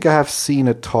don't think I have seen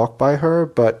a talk by her,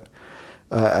 but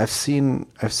I've seen.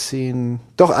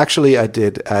 Actually, I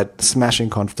did at Smashing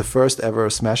Conf, the first ever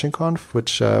Smashing Conf,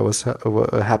 which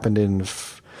happened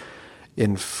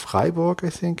in Freiburg, I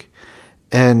think,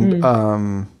 and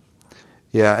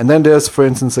yeah. And then there's, for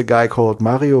instance, a guy called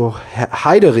Mario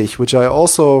Heiderich, which I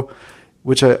also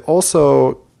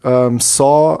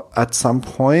saw at some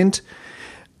point.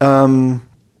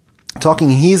 Talking,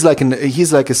 he's like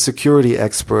a security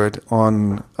expert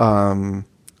on like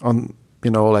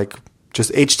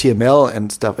just HTML and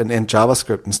stuff and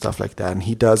JavaScript and stuff like that, and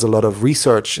he does a lot of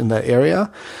research in that area,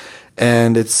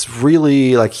 and it's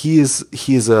really like he's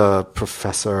a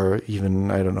professor,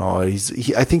 even, I don't know, I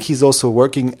think he's also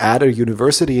working at a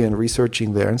university and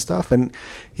researching there and stuff, and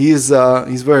he's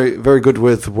very, very good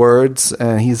with words,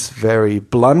 and he's very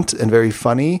blunt and very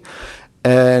funny,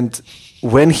 and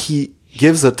when he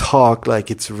gives a talk,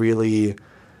 like, it's really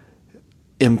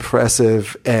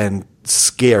impressive and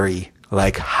scary,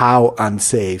 like how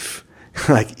unsafe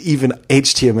like even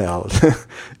HTML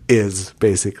is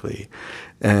basically.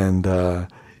 And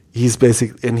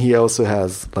he also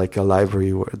has like a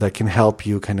library that can help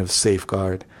you kind of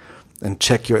safeguard and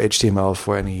check your HTML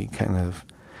for any kind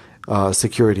of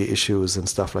security issues and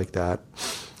stuff like that.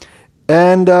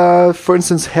 And for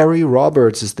instance, Harry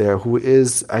Roberts is there, who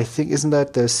is, I think, isn't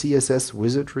that the CSS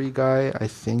wizardry guy? I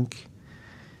think.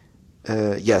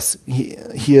 Yes, he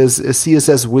is a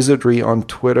CSS wizardry on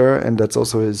Twitter, and that's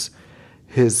also his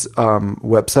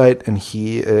website. And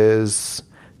he is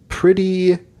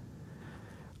pretty.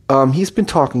 He's been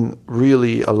talking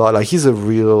really a lot. Like, he's a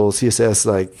real CSS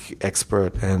like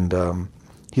expert, and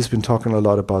he's been talking a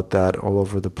lot about that all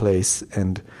over the place.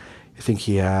 And I think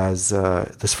he has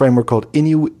this framework called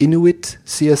Inuit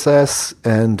CSS,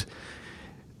 and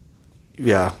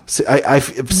yeah,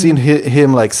 I've seen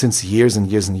him like since years and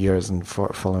years and years, and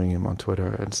following him on Twitter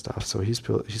and stuff. So he's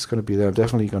going to be there. I'm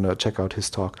definitely going to check out his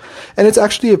talk, and it's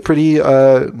actually a pretty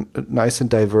nice and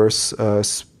diverse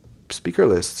speaker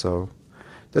list. So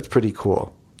that's pretty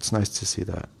cool. It's nice to see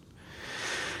that.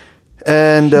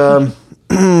 And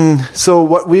so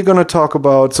what we're going to talk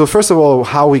about. So first of all,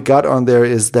 how we got on there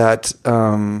is that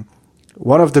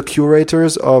one of the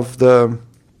curators of the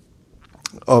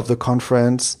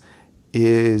conference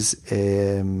is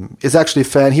actually a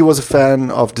fan. He was a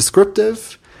fan of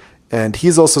Descriptive, and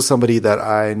he's also somebody that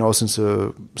I know since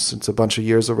a bunch of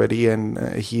years already. And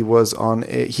he is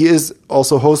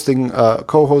also co-hosting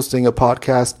a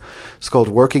podcast. It's called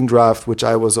Working Draft, which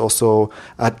I was also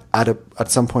at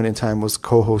some point in time was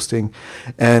co-hosting.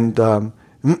 And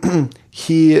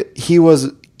he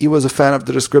was a fan of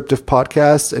the Descriptive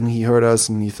podcast, and he heard us,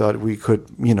 and he thought we could,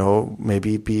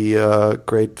 maybe be a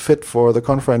great fit for the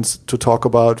conference to talk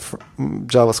about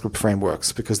JavaScript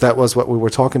frameworks, because that was what we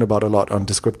were talking about a lot on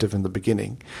Descriptive in the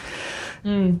beginning.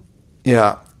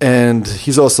 Yeah, and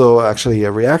he's also actually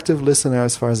a reactive listener,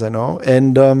 as far as I know.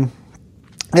 And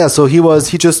so he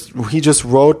just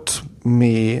wrote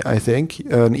me, I think,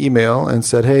 an email and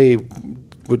said, "Hey,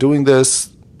 we're doing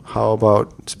this. How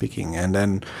about speaking?" And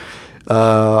then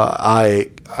I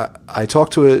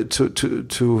talked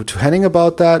to Henning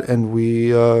about that, and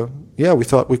we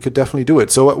thought we could definitely do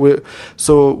it.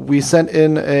 So we sent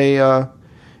in a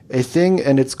thing,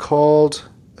 and it's called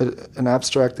an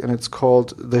abstract, and it's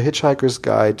called The Hitchhiker's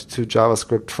Guide to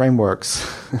JavaScript Frameworks.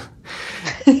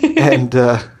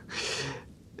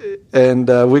 and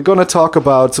we're going to talk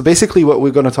about, so basically what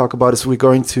we're going to talk about is we're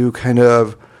going to kind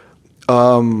of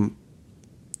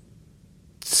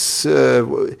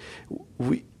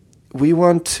we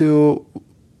want to.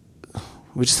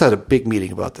 We just had a big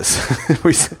meeting about this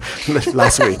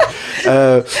last week.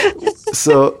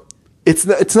 So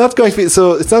it's not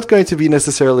going to be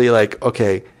necessarily like,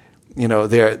 okay,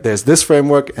 there's this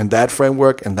framework and that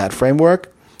framework and that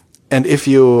framework, and if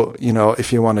you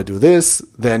want to do this,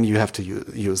 then you have to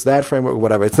use that framework,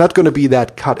 whatever. It's not going to be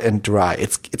that cut and dry.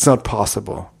 It's not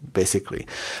possible, basically.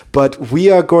 But we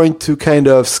are going to kind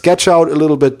of sketch out a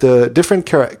little bit the different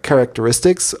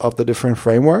characteristics of the different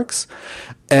frameworks,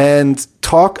 and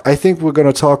I think we're going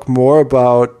to talk more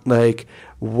about like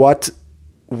what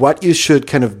you should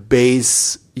kind of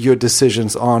base your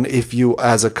decisions on if you,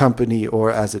 as a company or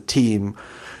as a team,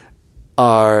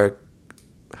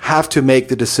 have to make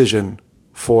the decision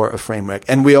for a framework.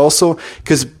 And we also,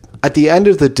 because at the end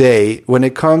of the day, when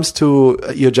it comes to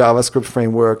your JavaScript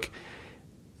framework,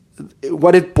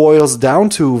 what it boils down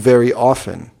to very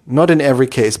often, not in every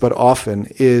case, but often,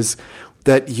 is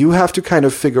that you have to kind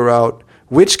of figure out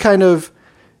which kind of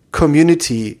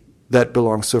community that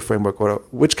belongs to a framework, or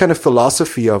which kind of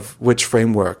philosophy of which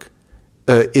framework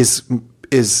is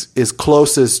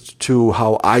closest to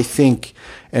how I think,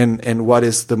 and what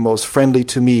is the most friendly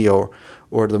to me, or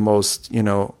the most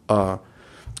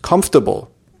comfortable.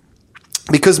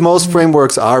 Because most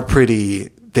frameworks are pretty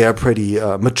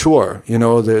mature.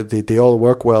 They all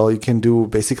work well. You can do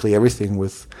basically everything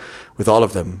with all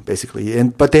of them, basically.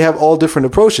 But they have all different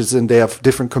approaches, and they have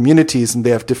different communities, and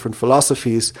they have different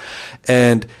philosophies,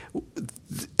 and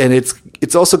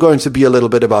it's also going to be a little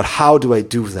bit about how do I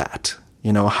do that?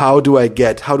 How do I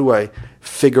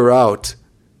figure out,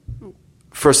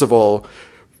 first of all,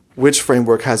 which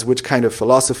framework has which kind of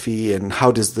philosophy, and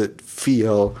how does it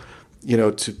feel,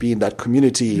 to be in that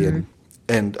community,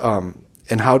 mm-hmm.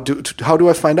 And how do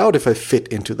I find out if I fit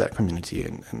into that community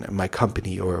and my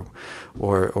company or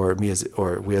me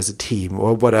we as a team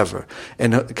or whatever,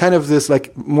 and kind of this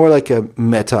like more like a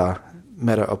meta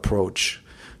approach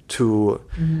to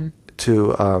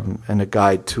and a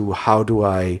guide to how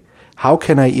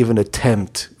can I even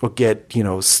attempt or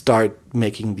start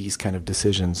making these kind of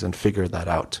decisions and figure that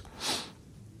out.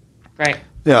 Right.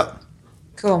 Yeah.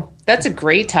 Cool. That's a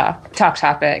great talk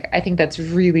topic. I think that's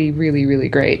really, really, really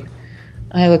great.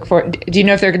 I look forward. Do you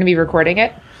know if they're going to be recording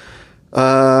it?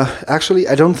 Actually,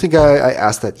 I don't think I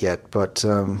asked that yet, but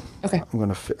okay. I'm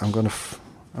gonna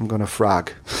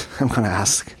frog. I'm gonna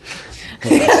ask.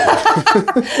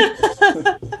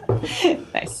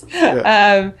 Nice.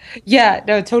 Yeah.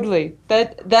 No, totally.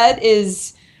 That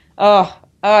is. Oh,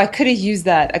 I could have used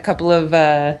that a couple of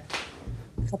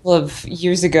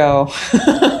years ago.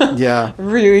 Yeah.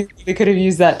 Really could have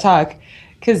used that talk,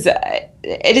 because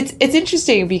it's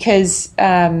interesting because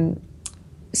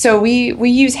so we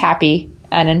use Happy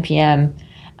at NPM,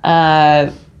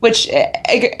 which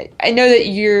I know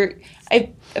that I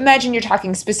imagine you're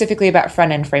talking specifically about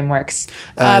front end frameworks,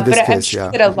 but I'm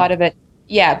sure that a lot of it,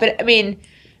 yeah. But I mean,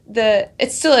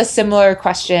 it's still a similar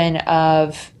question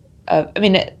of I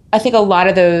mean, I think a lot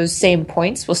of those same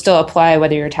points will still apply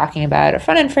whether you're talking about a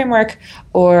front end framework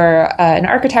or an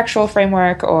architectural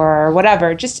framework or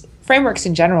whatever, just frameworks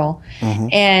in general. Mm-hmm.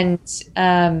 And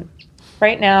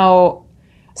right now,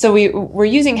 so we're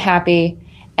using Happy,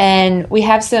 and we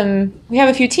have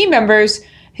a few team members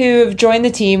who have joined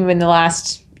the team in the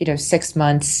last 6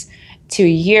 months to a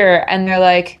year, and they're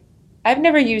like, I've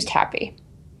never used Happy.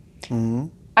 Mm-hmm.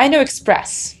 I know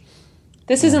Express.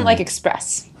 This isn't like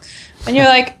Express. And you're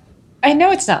like, I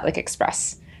know it's not like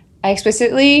Express. I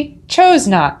explicitly chose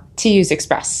not to use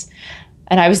Express.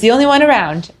 And I was the only one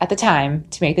around at the time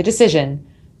to make the decision.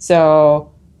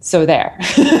 So there.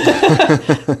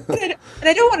 And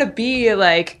I don't want to be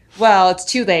like, well, it's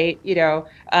too late. Your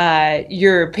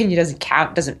opinion doesn't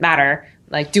count, doesn't matter.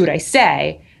 Like, do what I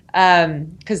say,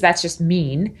 because that's just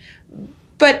mean.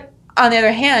 But on the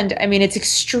other hand, I mean, it's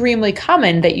extremely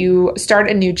common that you start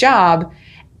a new job,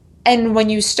 and when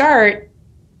you start,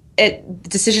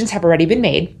 decisions have already been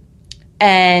made,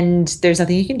 and there's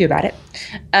nothing you can do about it.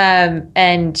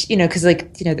 Because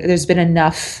there's been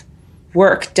enough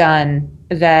work done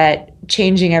that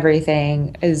changing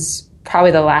everything is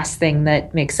probably the last thing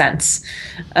that makes sense.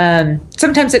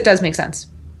 Sometimes it does make sense,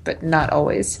 but not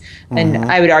always. And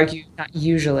I would argue not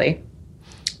usually.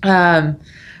 But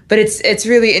it's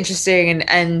really interesting.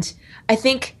 And I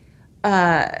think,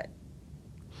 not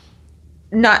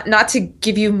to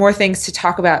give you more things to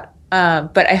talk about,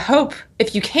 but I hope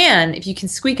if you can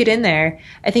squeak it in there,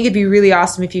 I think it'd be really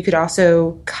awesome if you could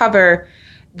also cover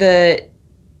the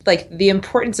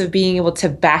importance of being able to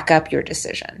back up your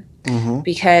decision,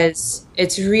 because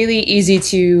it's really easy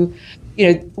to,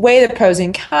 weigh the pros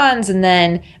and cons and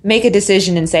then make a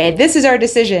decision and say, this is our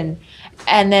decision.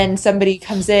 And then somebody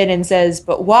comes in and says,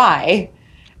 but why?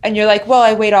 And you're like, well,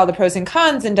 I weighed all the pros and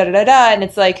cons and da-da-da-da. And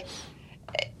it's like,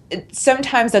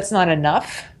 sometimes that's not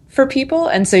enough for people.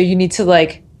 And so you need to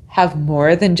have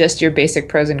more than just your basic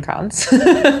pros and cons,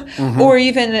 or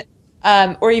even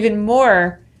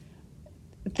more,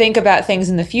 think about things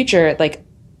in the future, like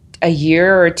a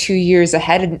year or 2 years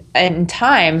ahead in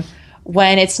time,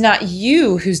 when it's not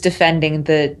you who's defending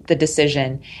the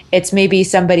decision. It's maybe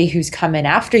somebody who's coming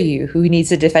after you who needs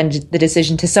to defend the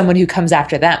decision to someone who comes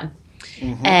after them.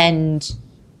 And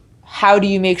how do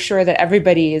you make sure that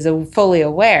everybody is fully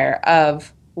aware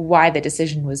of why the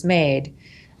decision was made?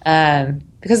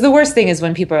 Because the worst thing is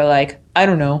when people are like, I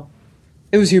don't know,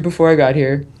 it was here before I got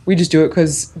here. We just do it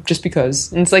just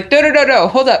because. And it's like, no,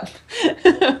 hold up.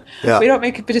 Yeah. We don't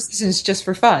make decisions just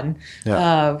for fun.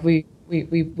 Yeah. We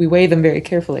weigh them very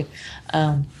carefully.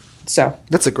 So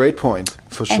that's a great point,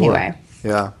 for sure. Anyway.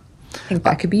 Yeah. I think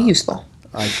that could be useful.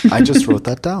 I just wrote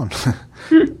that down.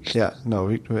 Yeah,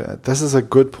 no, this is a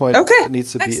good point. Okay, it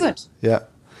needs to excellent. Be, yeah,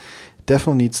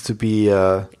 definitely needs to be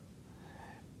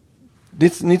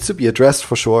needs to be addressed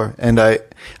for sure. And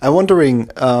I'm wondering,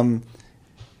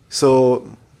 so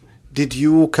did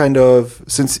you kind of,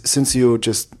 since you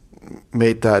just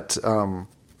made that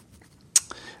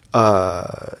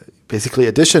basically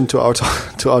addition to our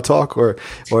talk, or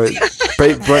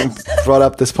brought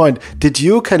up this point, did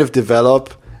you kind of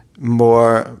develop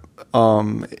more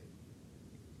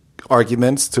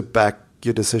arguments to back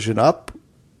your decision up,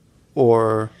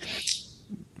 or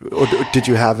did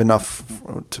you have enough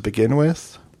to begin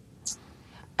with?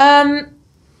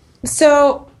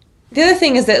 So the other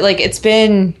thing is that it's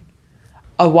been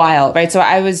a while, right? So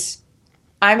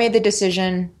I made the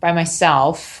decision by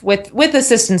myself with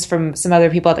assistance from some other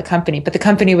people at the company, but the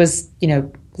company was,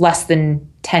 less than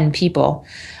 10 people.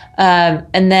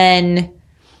 And then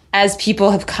as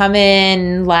people have come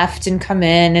in, left and come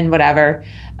in and whatever,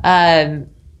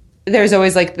 there's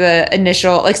always the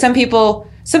initial, some people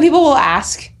will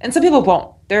ask and some people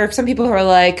won't. There are some people who are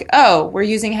like, oh, we're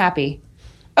using Happy.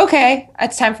 Okay,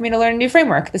 it's time for me to learn a new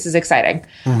framework. This is exciting.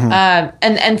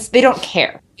 And they don't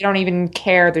care. They don't even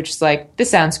care. They're just like, this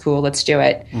sounds cool. Let's do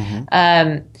it.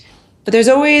 But there's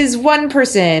always one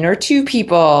person or two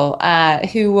people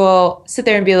who will sit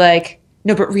there and be like,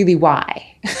 no, but really why?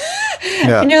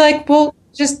 Yeah. And you're like, well,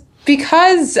 just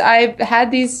because I've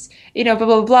had these, blah,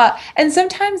 blah, blah. And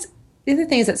sometimes the other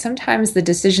thing is that sometimes the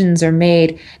decisions are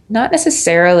made not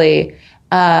necessarily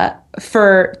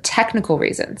for technical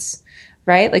reasons,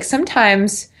 right?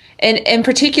 Sometimes, and in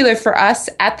particular for us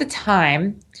at the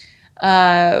time,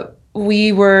 I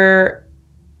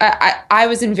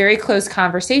was in very close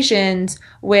conversations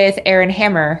with Aaron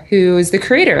Hammer, who is the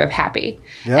creator of Happy.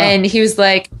 Yeah. And he was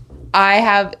like, I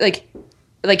have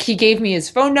he gave me his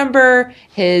phone number,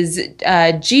 his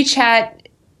GChat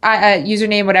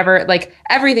username, whatever,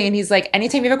 everything. And he's like,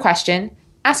 anytime you have a question,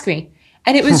 ask me.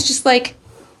 And it was just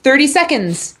 30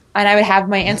 seconds and I would have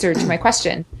my answer to my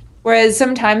question. Whereas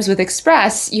sometimes with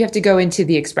Express, you have to go into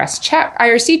the Express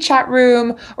IRC chat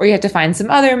room, or you have to find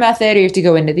some other method, or you have to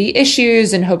go into the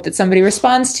issues and hope that somebody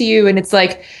responds to you. And it's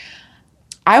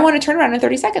I want to turn around in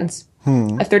 30 seconds. A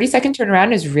 30-second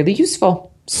turnaround is really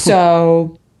useful.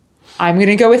 So I'm going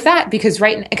to go with that because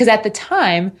at the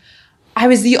time, I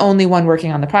was the only one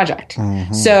working on the project.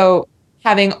 So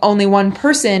having only one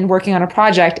person working on a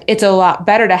project, it's a lot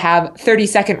better to have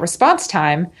 30-second response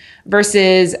time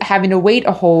versus having to wait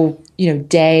a whole,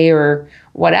 day or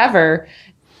whatever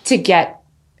to get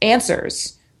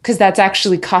answers. Because that's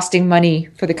actually costing money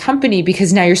for the company,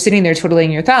 because now you're sitting there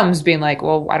twiddling your thumbs being like,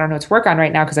 well, I don't know what to work on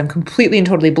right now because I'm completely and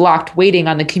totally blocked waiting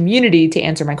on the community to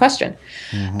answer my question.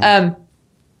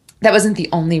 That wasn't the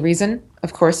only reason,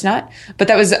 of course not, but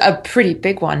that was a pretty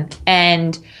big one.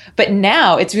 But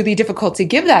now it's really difficult to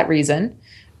give that reason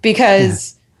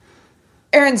because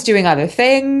Aaron's doing other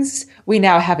things. We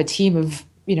now have a team of,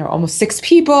 almost 6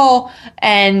 people.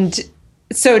 And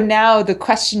so now the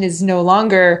question is no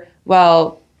longer,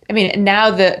 now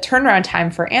the turnaround time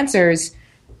for answers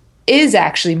is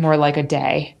actually more like a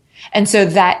day. And so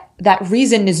that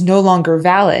reason is no longer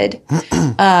valid.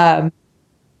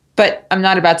 But but I'm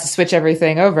not about to switch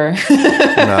everything over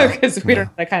because we don't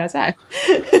have that kind of time.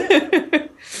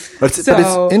 But it's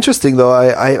interesting though.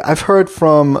 I've heard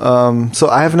from so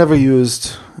I have never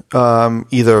used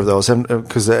either of those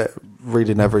because I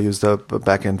really never used a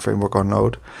backend framework on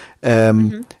Node.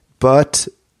 But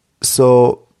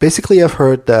so basically, I've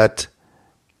heard that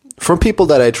from people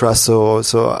that I trust. So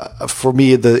for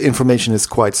me, the information is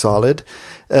quite solid.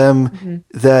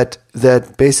 That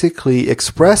basically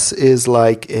Express is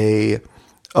like a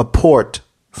port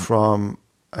from,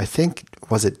 I think,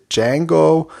 was it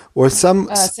Django or some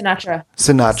Sinatra.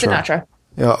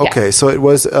 Yeah. Okay. Yeah. So it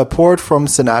was a port from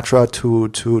Sinatra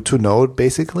to Node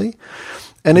basically,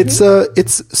 and it's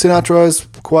Sinatra is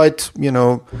quite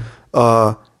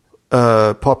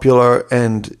popular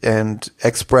and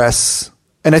Express.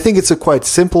 And I think it's a quite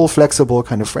simple, flexible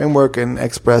kind of framework, and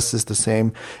Express is the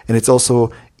same. And it's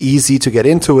also easy to get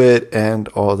into it and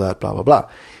all that, blah, blah, blah.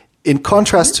 In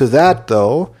contrast to that,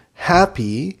 though,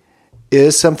 Happy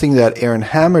is something that Aaron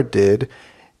Hammer did,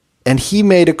 and he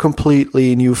made a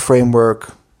completely new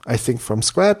framework, I think, from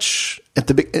scratch. In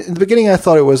the beginning, I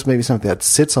thought it was maybe something that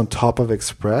sits on top of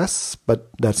Express, but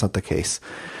that's not the case.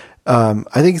 I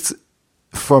think it's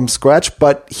from scratch,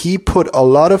 but he put a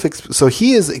lot of so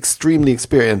he is extremely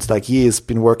experienced. Like he has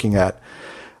been working at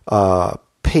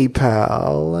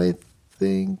PayPal, I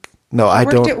think. No, I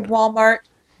don't. He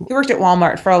worked at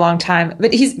Walmart for a long time,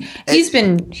 but he's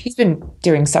been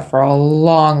doing stuff for a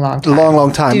long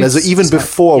time. Even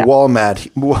before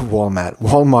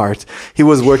Walmart, he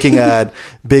was working at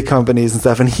big companies and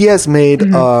stuff, and he has made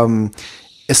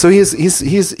so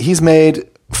he's made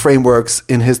frameworks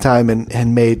in his time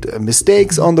and made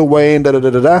mistakes on the way and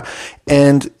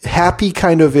and Happy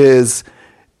kind of is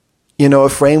a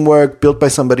framework built by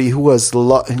somebody who has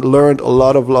learned a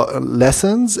lot of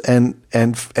lessons and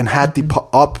had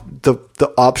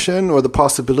the option or the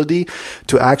possibility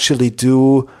to actually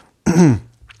do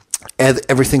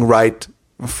everything right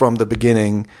from the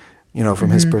beginning, from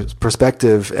his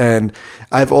perspective. And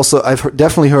I've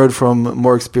definitely heard from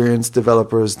more experienced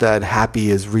developers that Happy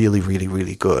is really, really,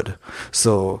 really good.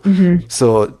 So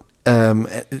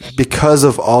because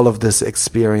of all of this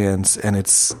experience, and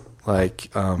it's like,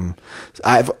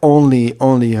 I've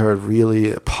only heard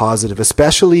really positive,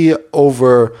 especially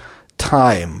over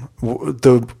time.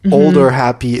 The older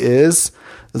Happy is,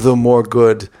 the more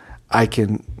good I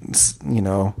can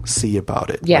see about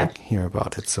it, hear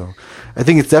about it. So I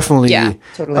think it's definitely,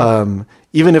 totally.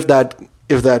 Even if that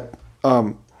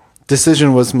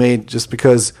decision was made just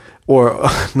because, or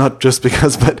not just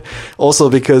because, but also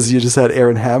because you just had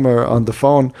Aaron Hammer on the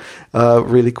phone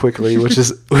really quickly, which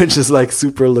is like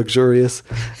super luxurious.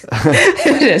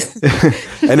 It is.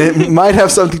 And it might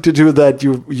have something to do with that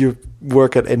you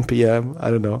work at NPM.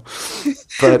 I don't know,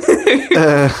 but.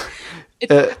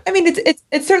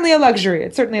 It's certainly a luxury.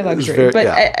 It's certainly a luxury. Very, but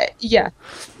I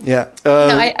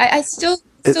still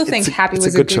think Happy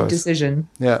was a good decision.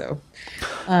 Yeah. So.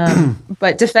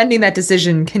 But defending that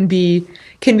decision can be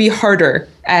harder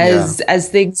as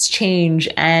things change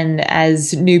and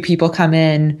as new people come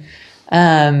in.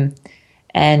 And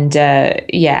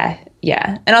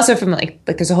also from like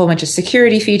there's a whole bunch of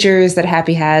security features that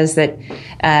Happy has that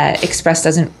Express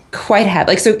doesn't quite have.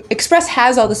 Like, so Express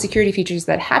has all the security features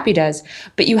that Happy does,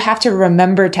 but you have to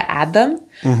remember to add them.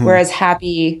 Whereas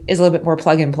Happy is a little bit more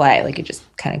plug and play. Like you just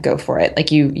kind of go for it.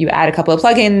 Like you add a couple of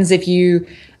plugins if you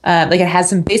it has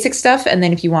some basic stuff, and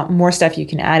then if you want more stuff, you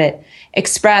can add it.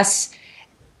 Express,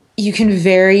 you can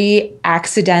very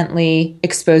accidentally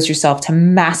expose yourself to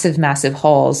massive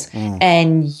holes,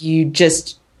 and you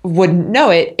just wouldn't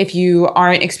know it if you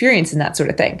aren't experienced in that sort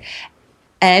of thing.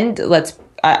 And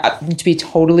to be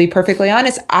totally perfectly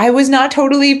honest, I was not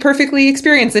totally perfectly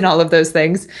experienced in all of those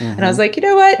things. And I was like, you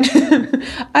know what?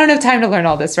 I don't have time to learn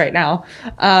all this right now.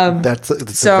 That's a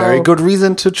very good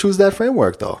reason to choose that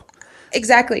framework, though.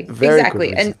 Exactly.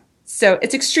 And so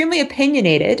it's extremely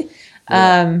opinionated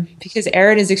because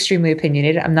Aaron is extremely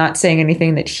opinionated. I'm not saying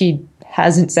anything that he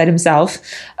hasn't said himself.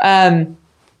 But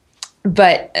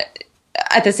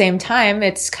at the same time,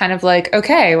 it's kind of like,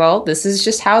 okay, well, this is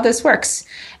just how this works.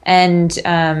 And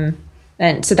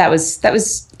so that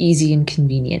was easy and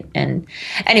convenient. And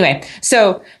anyway,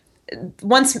 so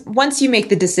once you make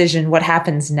the decision, what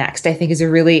happens next, I think is a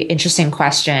really interesting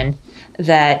question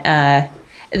that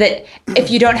that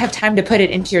if you don't have time to put it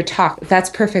into your talk, that's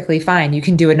perfectly fine. You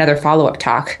can do another follow-up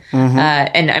talk.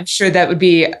 And I'm sure that would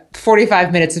be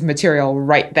 45 minutes of material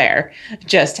right there.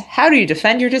 Just how do you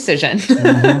defend your decision?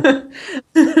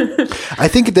 I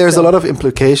think there's a lot of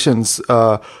implications.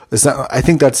 I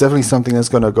think that's definitely something that's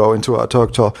going to go into our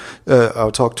talk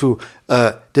too.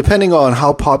 Depending on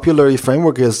how popular your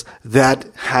framework is, that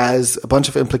has a bunch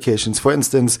of implications. For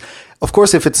instance, of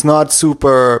course, if it's not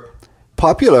super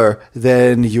popular,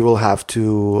 then you will have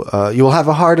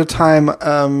a harder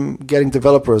time getting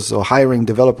developers or hiring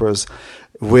developers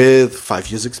with 5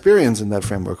 years experience in that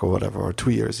framework or whatever, or 2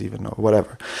 years even, or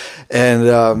whatever.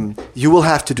 And you will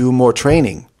have to do more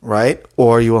training, right?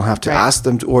 Or you will have to ask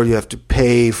them to, or you have to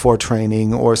pay for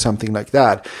training or something like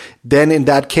that. Then in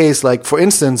that case, like for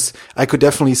instance, I could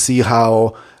definitely see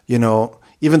how,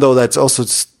 even though that's also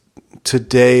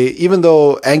today, even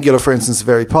though Angular, for instance, is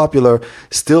very popular,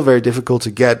 still very difficult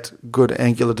to get good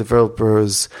Angular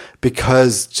developers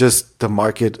because just the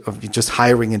market of just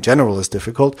hiring in general is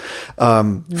difficult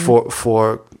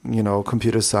for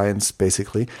computer science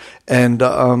basically. And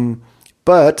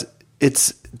but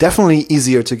it's definitely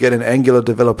easier to get an Angular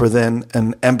developer than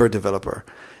an Ember developer.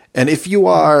 And if you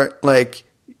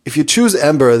choose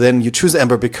Ember, then you choose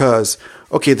Ember because,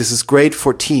 okay, this is great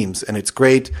for teams, and it's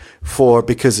great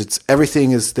because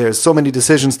there's so many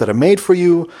decisions that are made for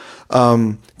you.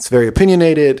 It's very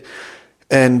opinionated,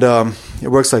 and it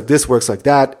works like this, works like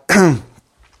that.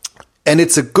 And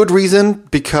it's a good reason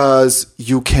because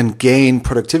you can gain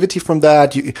productivity from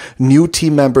that. New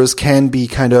team members can be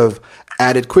kind of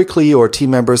added quickly, or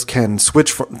team members can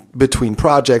switch between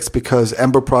projects because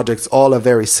Ember projects all are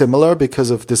very similar because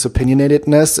of this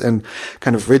opinionatedness and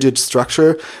kind of rigid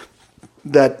structure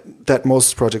that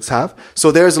most projects have.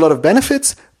 So there's a lot of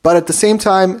benefits, but at the same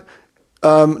time,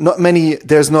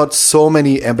 there's not so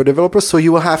many Ember developers. So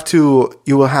you will have to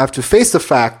face the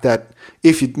fact that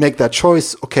if you make that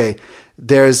choice, okay,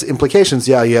 there's implications.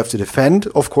 Yeah, you have to defend.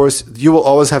 Of course, you will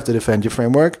always have to defend your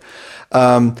framework.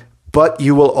 But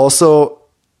you will also,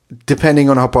 depending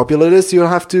on how popular it is, you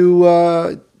have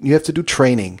to do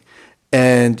training,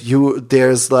 and you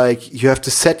have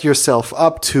to set yourself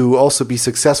up to also be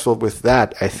successful with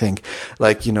that. I think,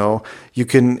 you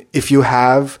could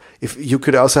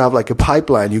also have like a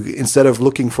pipeline. Instead of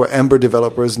looking for Ember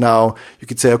developers now, you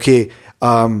could say, okay,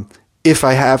 if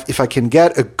I can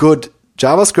get a good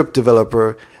JavaScript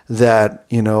developer that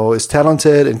is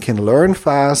talented and can learn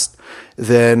fast,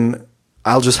 then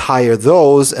I'll just hire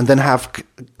those and then have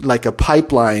like a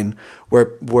pipeline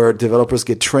where developers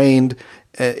get trained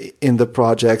in the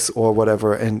projects or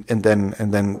whatever, and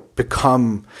then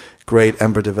become great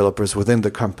Ember developers within the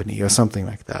company or something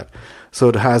like that. So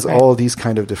it has all these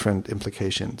kind of different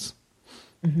implications.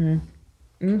 Yeah.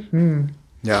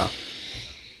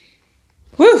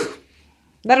 Woo!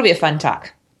 That'll be a fun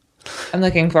talk. I'm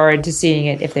looking forward to seeing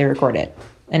it if they record it.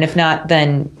 And if not,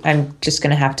 then I'm just going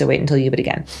to have to wait until Ubit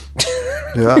again.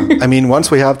 Yeah, I mean, once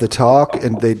we have the talk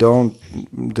and they don't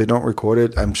record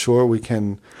it, I'm sure we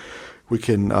can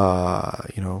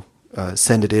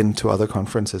send it in to other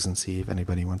conferences and see if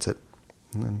anybody wants it.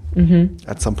 And then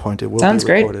at some point, it will be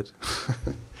recorded.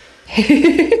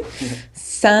 Great.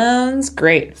 Sounds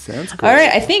great. Sounds great. All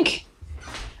right, I think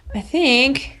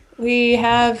we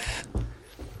have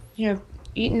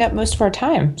eaten up most of our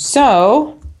time,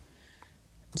 so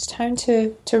it's time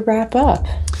to wrap up.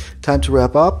 Time to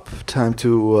wrap up. Time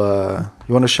to,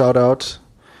 you want to shout out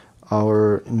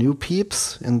our new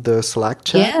peeps in the Slack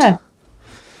chat?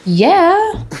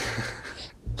 Yeah.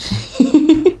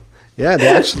 Yeah,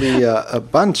 they're actually a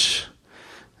bunch.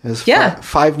 There's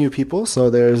 5 new people.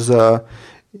 So there's,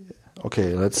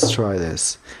 okay, let's try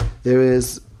this. There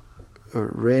is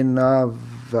Renovatio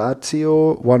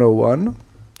 101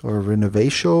 or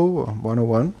Renovatio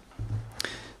 101.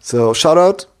 So shout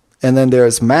out. And then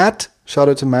there's Matt. Shout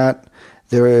out to Matt.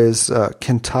 There is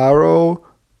Kentaro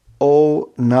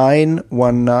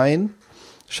 0919.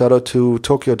 Shout out to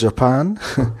Tokyo, Japan.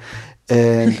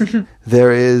 And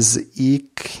there is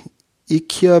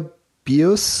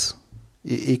Ikabius.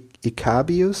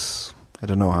 Ikabius. I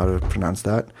don't know how to pronounce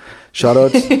that. Shout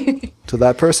out to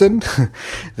that person.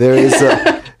 There is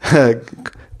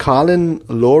Colin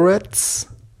Loretz.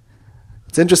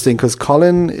 It's interesting because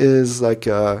Colin is like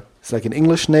it's like an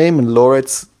English name, and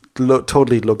Loretz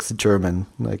totally looks German.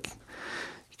 Like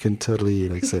you can totally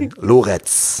like say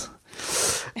Loretz.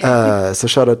 So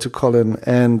shout out to Colin,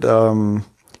 and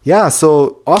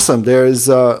so awesome. There's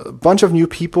a bunch of new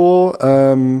people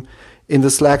in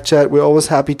the Slack chat. We're always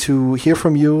happy to hear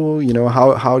from you.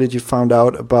 How did you find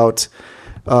out about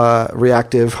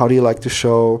Reactive? How do you like the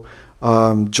show?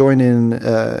 Join in,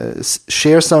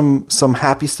 share some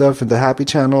happy stuff in the happy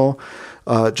channel.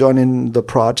 Join in the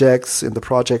projects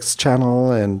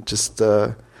channel, and just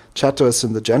chat to us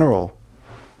in the general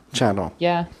channel.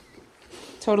 Yeah,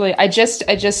 totally. I just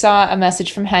saw a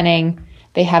message from Henning.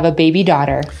 They have a baby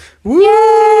daughter. Woo! Yay!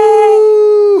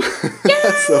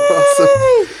 That's so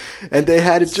awesome. And they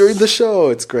had it during the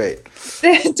show. It's great.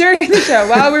 During the show,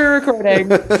 while we were recording,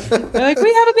 they're like,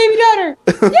 "We have a baby daughter!"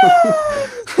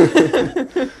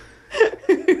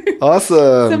 Yay!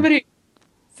 Awesome.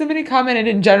 Somebody commented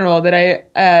in general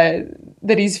that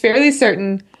that he's fairly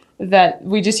certain that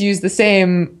we just use the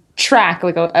same track,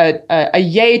 like a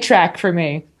yay track for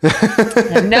me. No,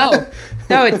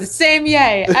 it's the same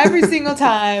yay every single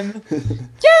time. Yay!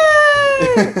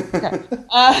 Okay.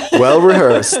 Well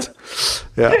rehearsed.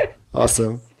 Yeah,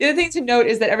 awesome. The other thing to note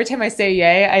is that every time I say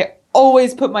yay, I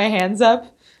always put my hands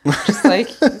up, just like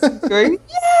going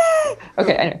yay.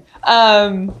 Okay, anyway.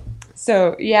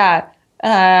 So yeah,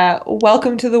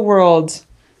 welcome to the world,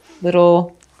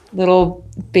 little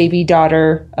baby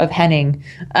daughter of Henning.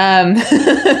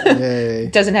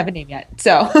 Doesn't have a name yet,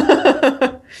 so.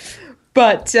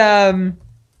 But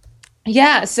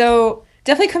yeah, so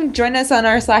definitely come join us on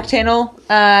our Slack channel.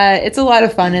 It's a lot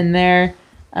of fun in there.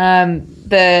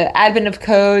 The advent of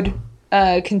code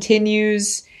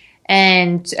continues,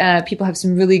 and people have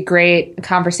some really great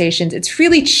conversations. It's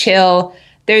really chill.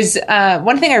 There's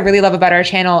one thing I really love about our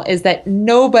channel is that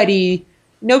nobody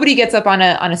gets up on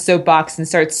a soapbox and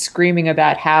starts screaming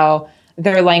about how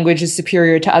their language is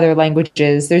superior to other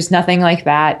languages. There's nothing like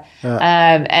that.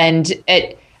 And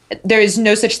there is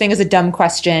no such thing as a dumb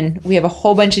question. We have a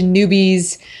whole bunch of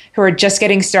newbies who are just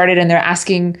getting started, and they're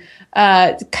asking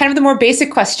kind of the more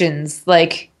basic questions,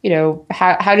 like,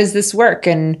 how does this work,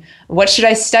 and what should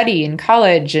I study in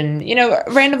college, and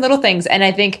random little things. And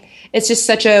I think it's just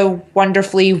such a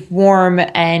wonderfully warm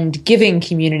and giving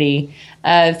community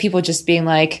of people just being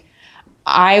like,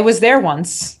 I was there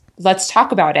once. Let's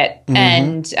talk about it.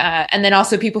 Mm-hmm. And then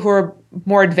also people who are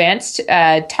more advanced,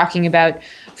 talking about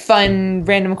fun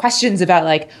random questions about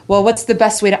like, well, what's the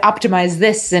best way to optimize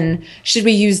this, and should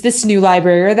we use this new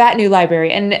library or that new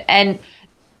library? And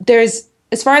there's,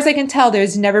 as far as I can tell,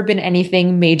 there's never been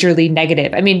anything majorly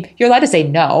negative. I mean, you're allowed to say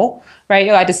no, right?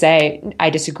 You're allowed to say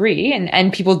I disagree,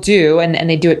 and people do, and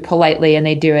they do it politely, and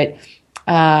they do it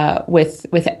with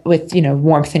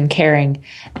warmth and caring,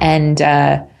 and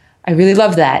I really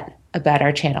love that about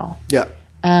our channel. Yeah,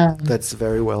 that's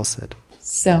very well said.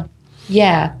 So,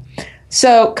 yeah.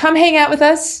 So come hang out with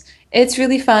us. It's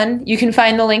really fun. You can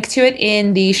find the link to it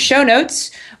in the show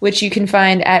notes, which you can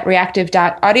find at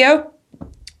reactive.audio.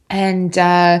 And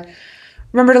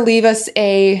remember to leave us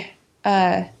a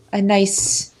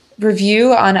nice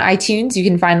review on iTunes. You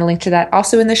can find the link to that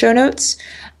also in the show notes.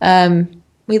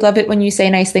 We love it when you say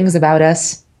nice things about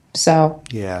us. So,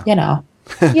 yeah. Yeah.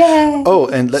 Oh,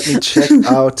 and let me check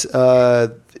out.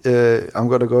 I'm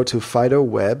going to go to Fido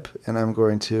Web, and I'm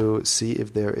going to see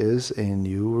if there is a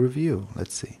new review.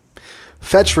 Let's see.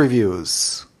 Fetch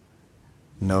reviews.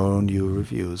 No new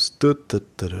reviews.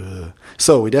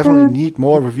 So we definitely need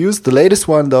more reviews. The latest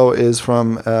one, though, is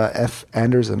from F.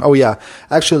 Anderson. Oh, yeah.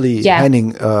 Actually,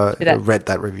 Henning read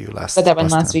that review last week. Read that one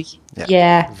last week.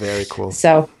 Yeah. Very cool.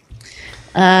 So,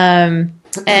 so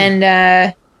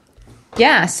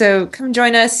come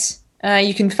join us.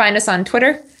 You can find us on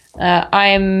Twitter.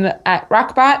 I'm at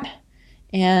Rockbot,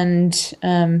 and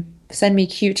send me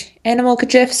cute animal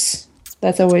GIFs.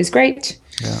 That's always great.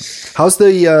 Yeah. How's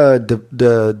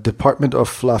the Department of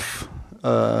Fluff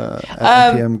at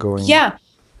NPM going? Yeah.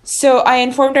 So I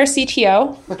informed our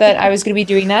CTO that I was going to be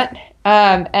doing that,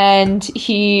 and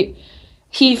he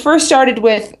first started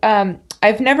with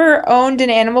I've never owned an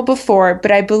animal before,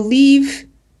 but I believe.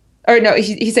 Or no,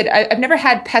 he said, I've never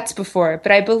had pets before,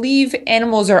 but I believe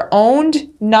animals are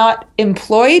owned, not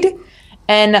employed.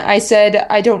 And I said,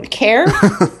 I don't care.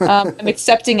 I'm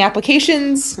accepting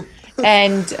applications.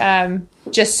 And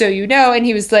just so you know. And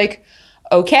he was like,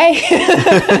 okay.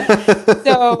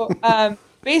 So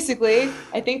basically,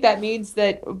 I think that means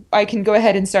that I can go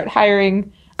ahead and start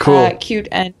hiring cute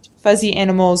and fuzzy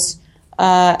animals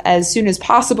as soon as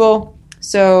possible.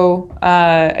 So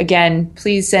again,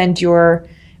 please send your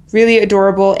really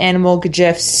adorable animal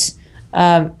GIFs,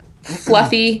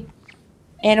 fluffy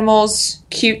animals,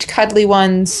 cute, cuddly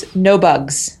ones, no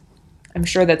bugs. I'm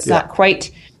sure that's not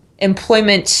quite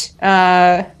employment,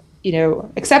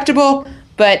 acceptable,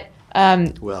 but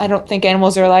I don't think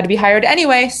animals are allowed to be hired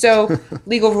anyway, so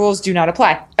legal rules do not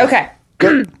apply. Okay.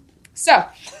 Good. So.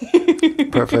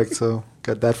 Perfect. So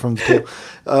Got that from the table.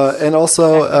 And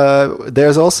also,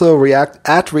 there's also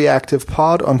Reactive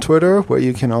Pod on Twitter, where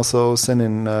you can also send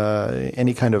in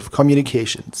any kind of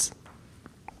communications.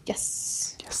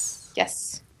 Yes. Yes.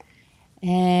 Yes.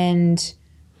 And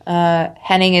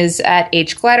Henning is at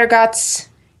H. Glattergotts.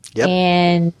 Yep.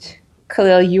 And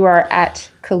Khalil, you are at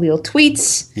Khalil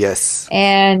Tweets. Yes.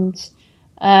 And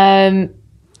I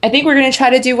think we're going to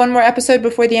try to do one more episode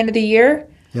before the end of the year.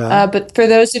 Yeah. But for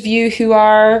those of you who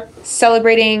are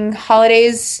celebrating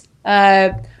holidays,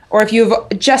 or if you've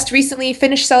just recently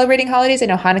finished celebrating holidays, I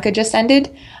know Hanukkah just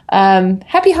ended.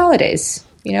 Happy holidays!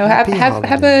 You know, have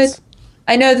a.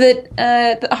 I know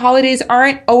that the holidays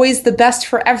aren't always the best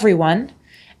for everyone,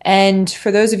 and for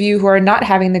those of you who are not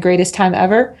having the greatest time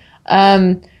ever,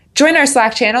 join our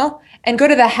Slack channel and go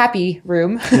to the happy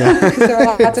room because there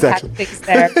are lots of happy things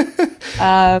there.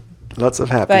 Lots of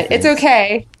happy. But things. it's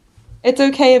okay. It's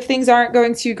okay if things aren't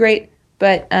going too great,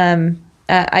 but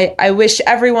I wish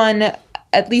everyone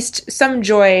at least some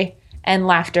joy and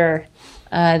laughter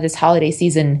this holiday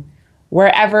season,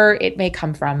 wherever it may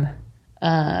come from.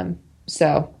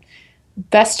 So,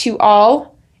 best to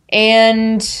all,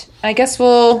 and I guess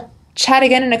we'll chat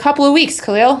again in a couple of weeks,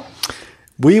 Khalil.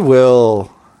 We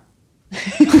will.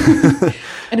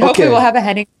 And hopefully we'll have a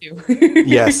Henning too.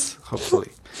 Yes, hopefully.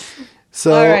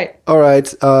 So, all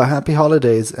right. Happy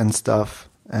holidays and stuff,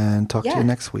 and talk to you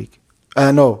next week.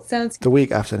 No, sounds the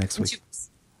week after next week.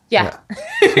 Yeah.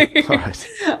 All right.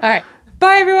 All right.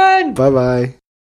 Bye, everyone. Bye-bye.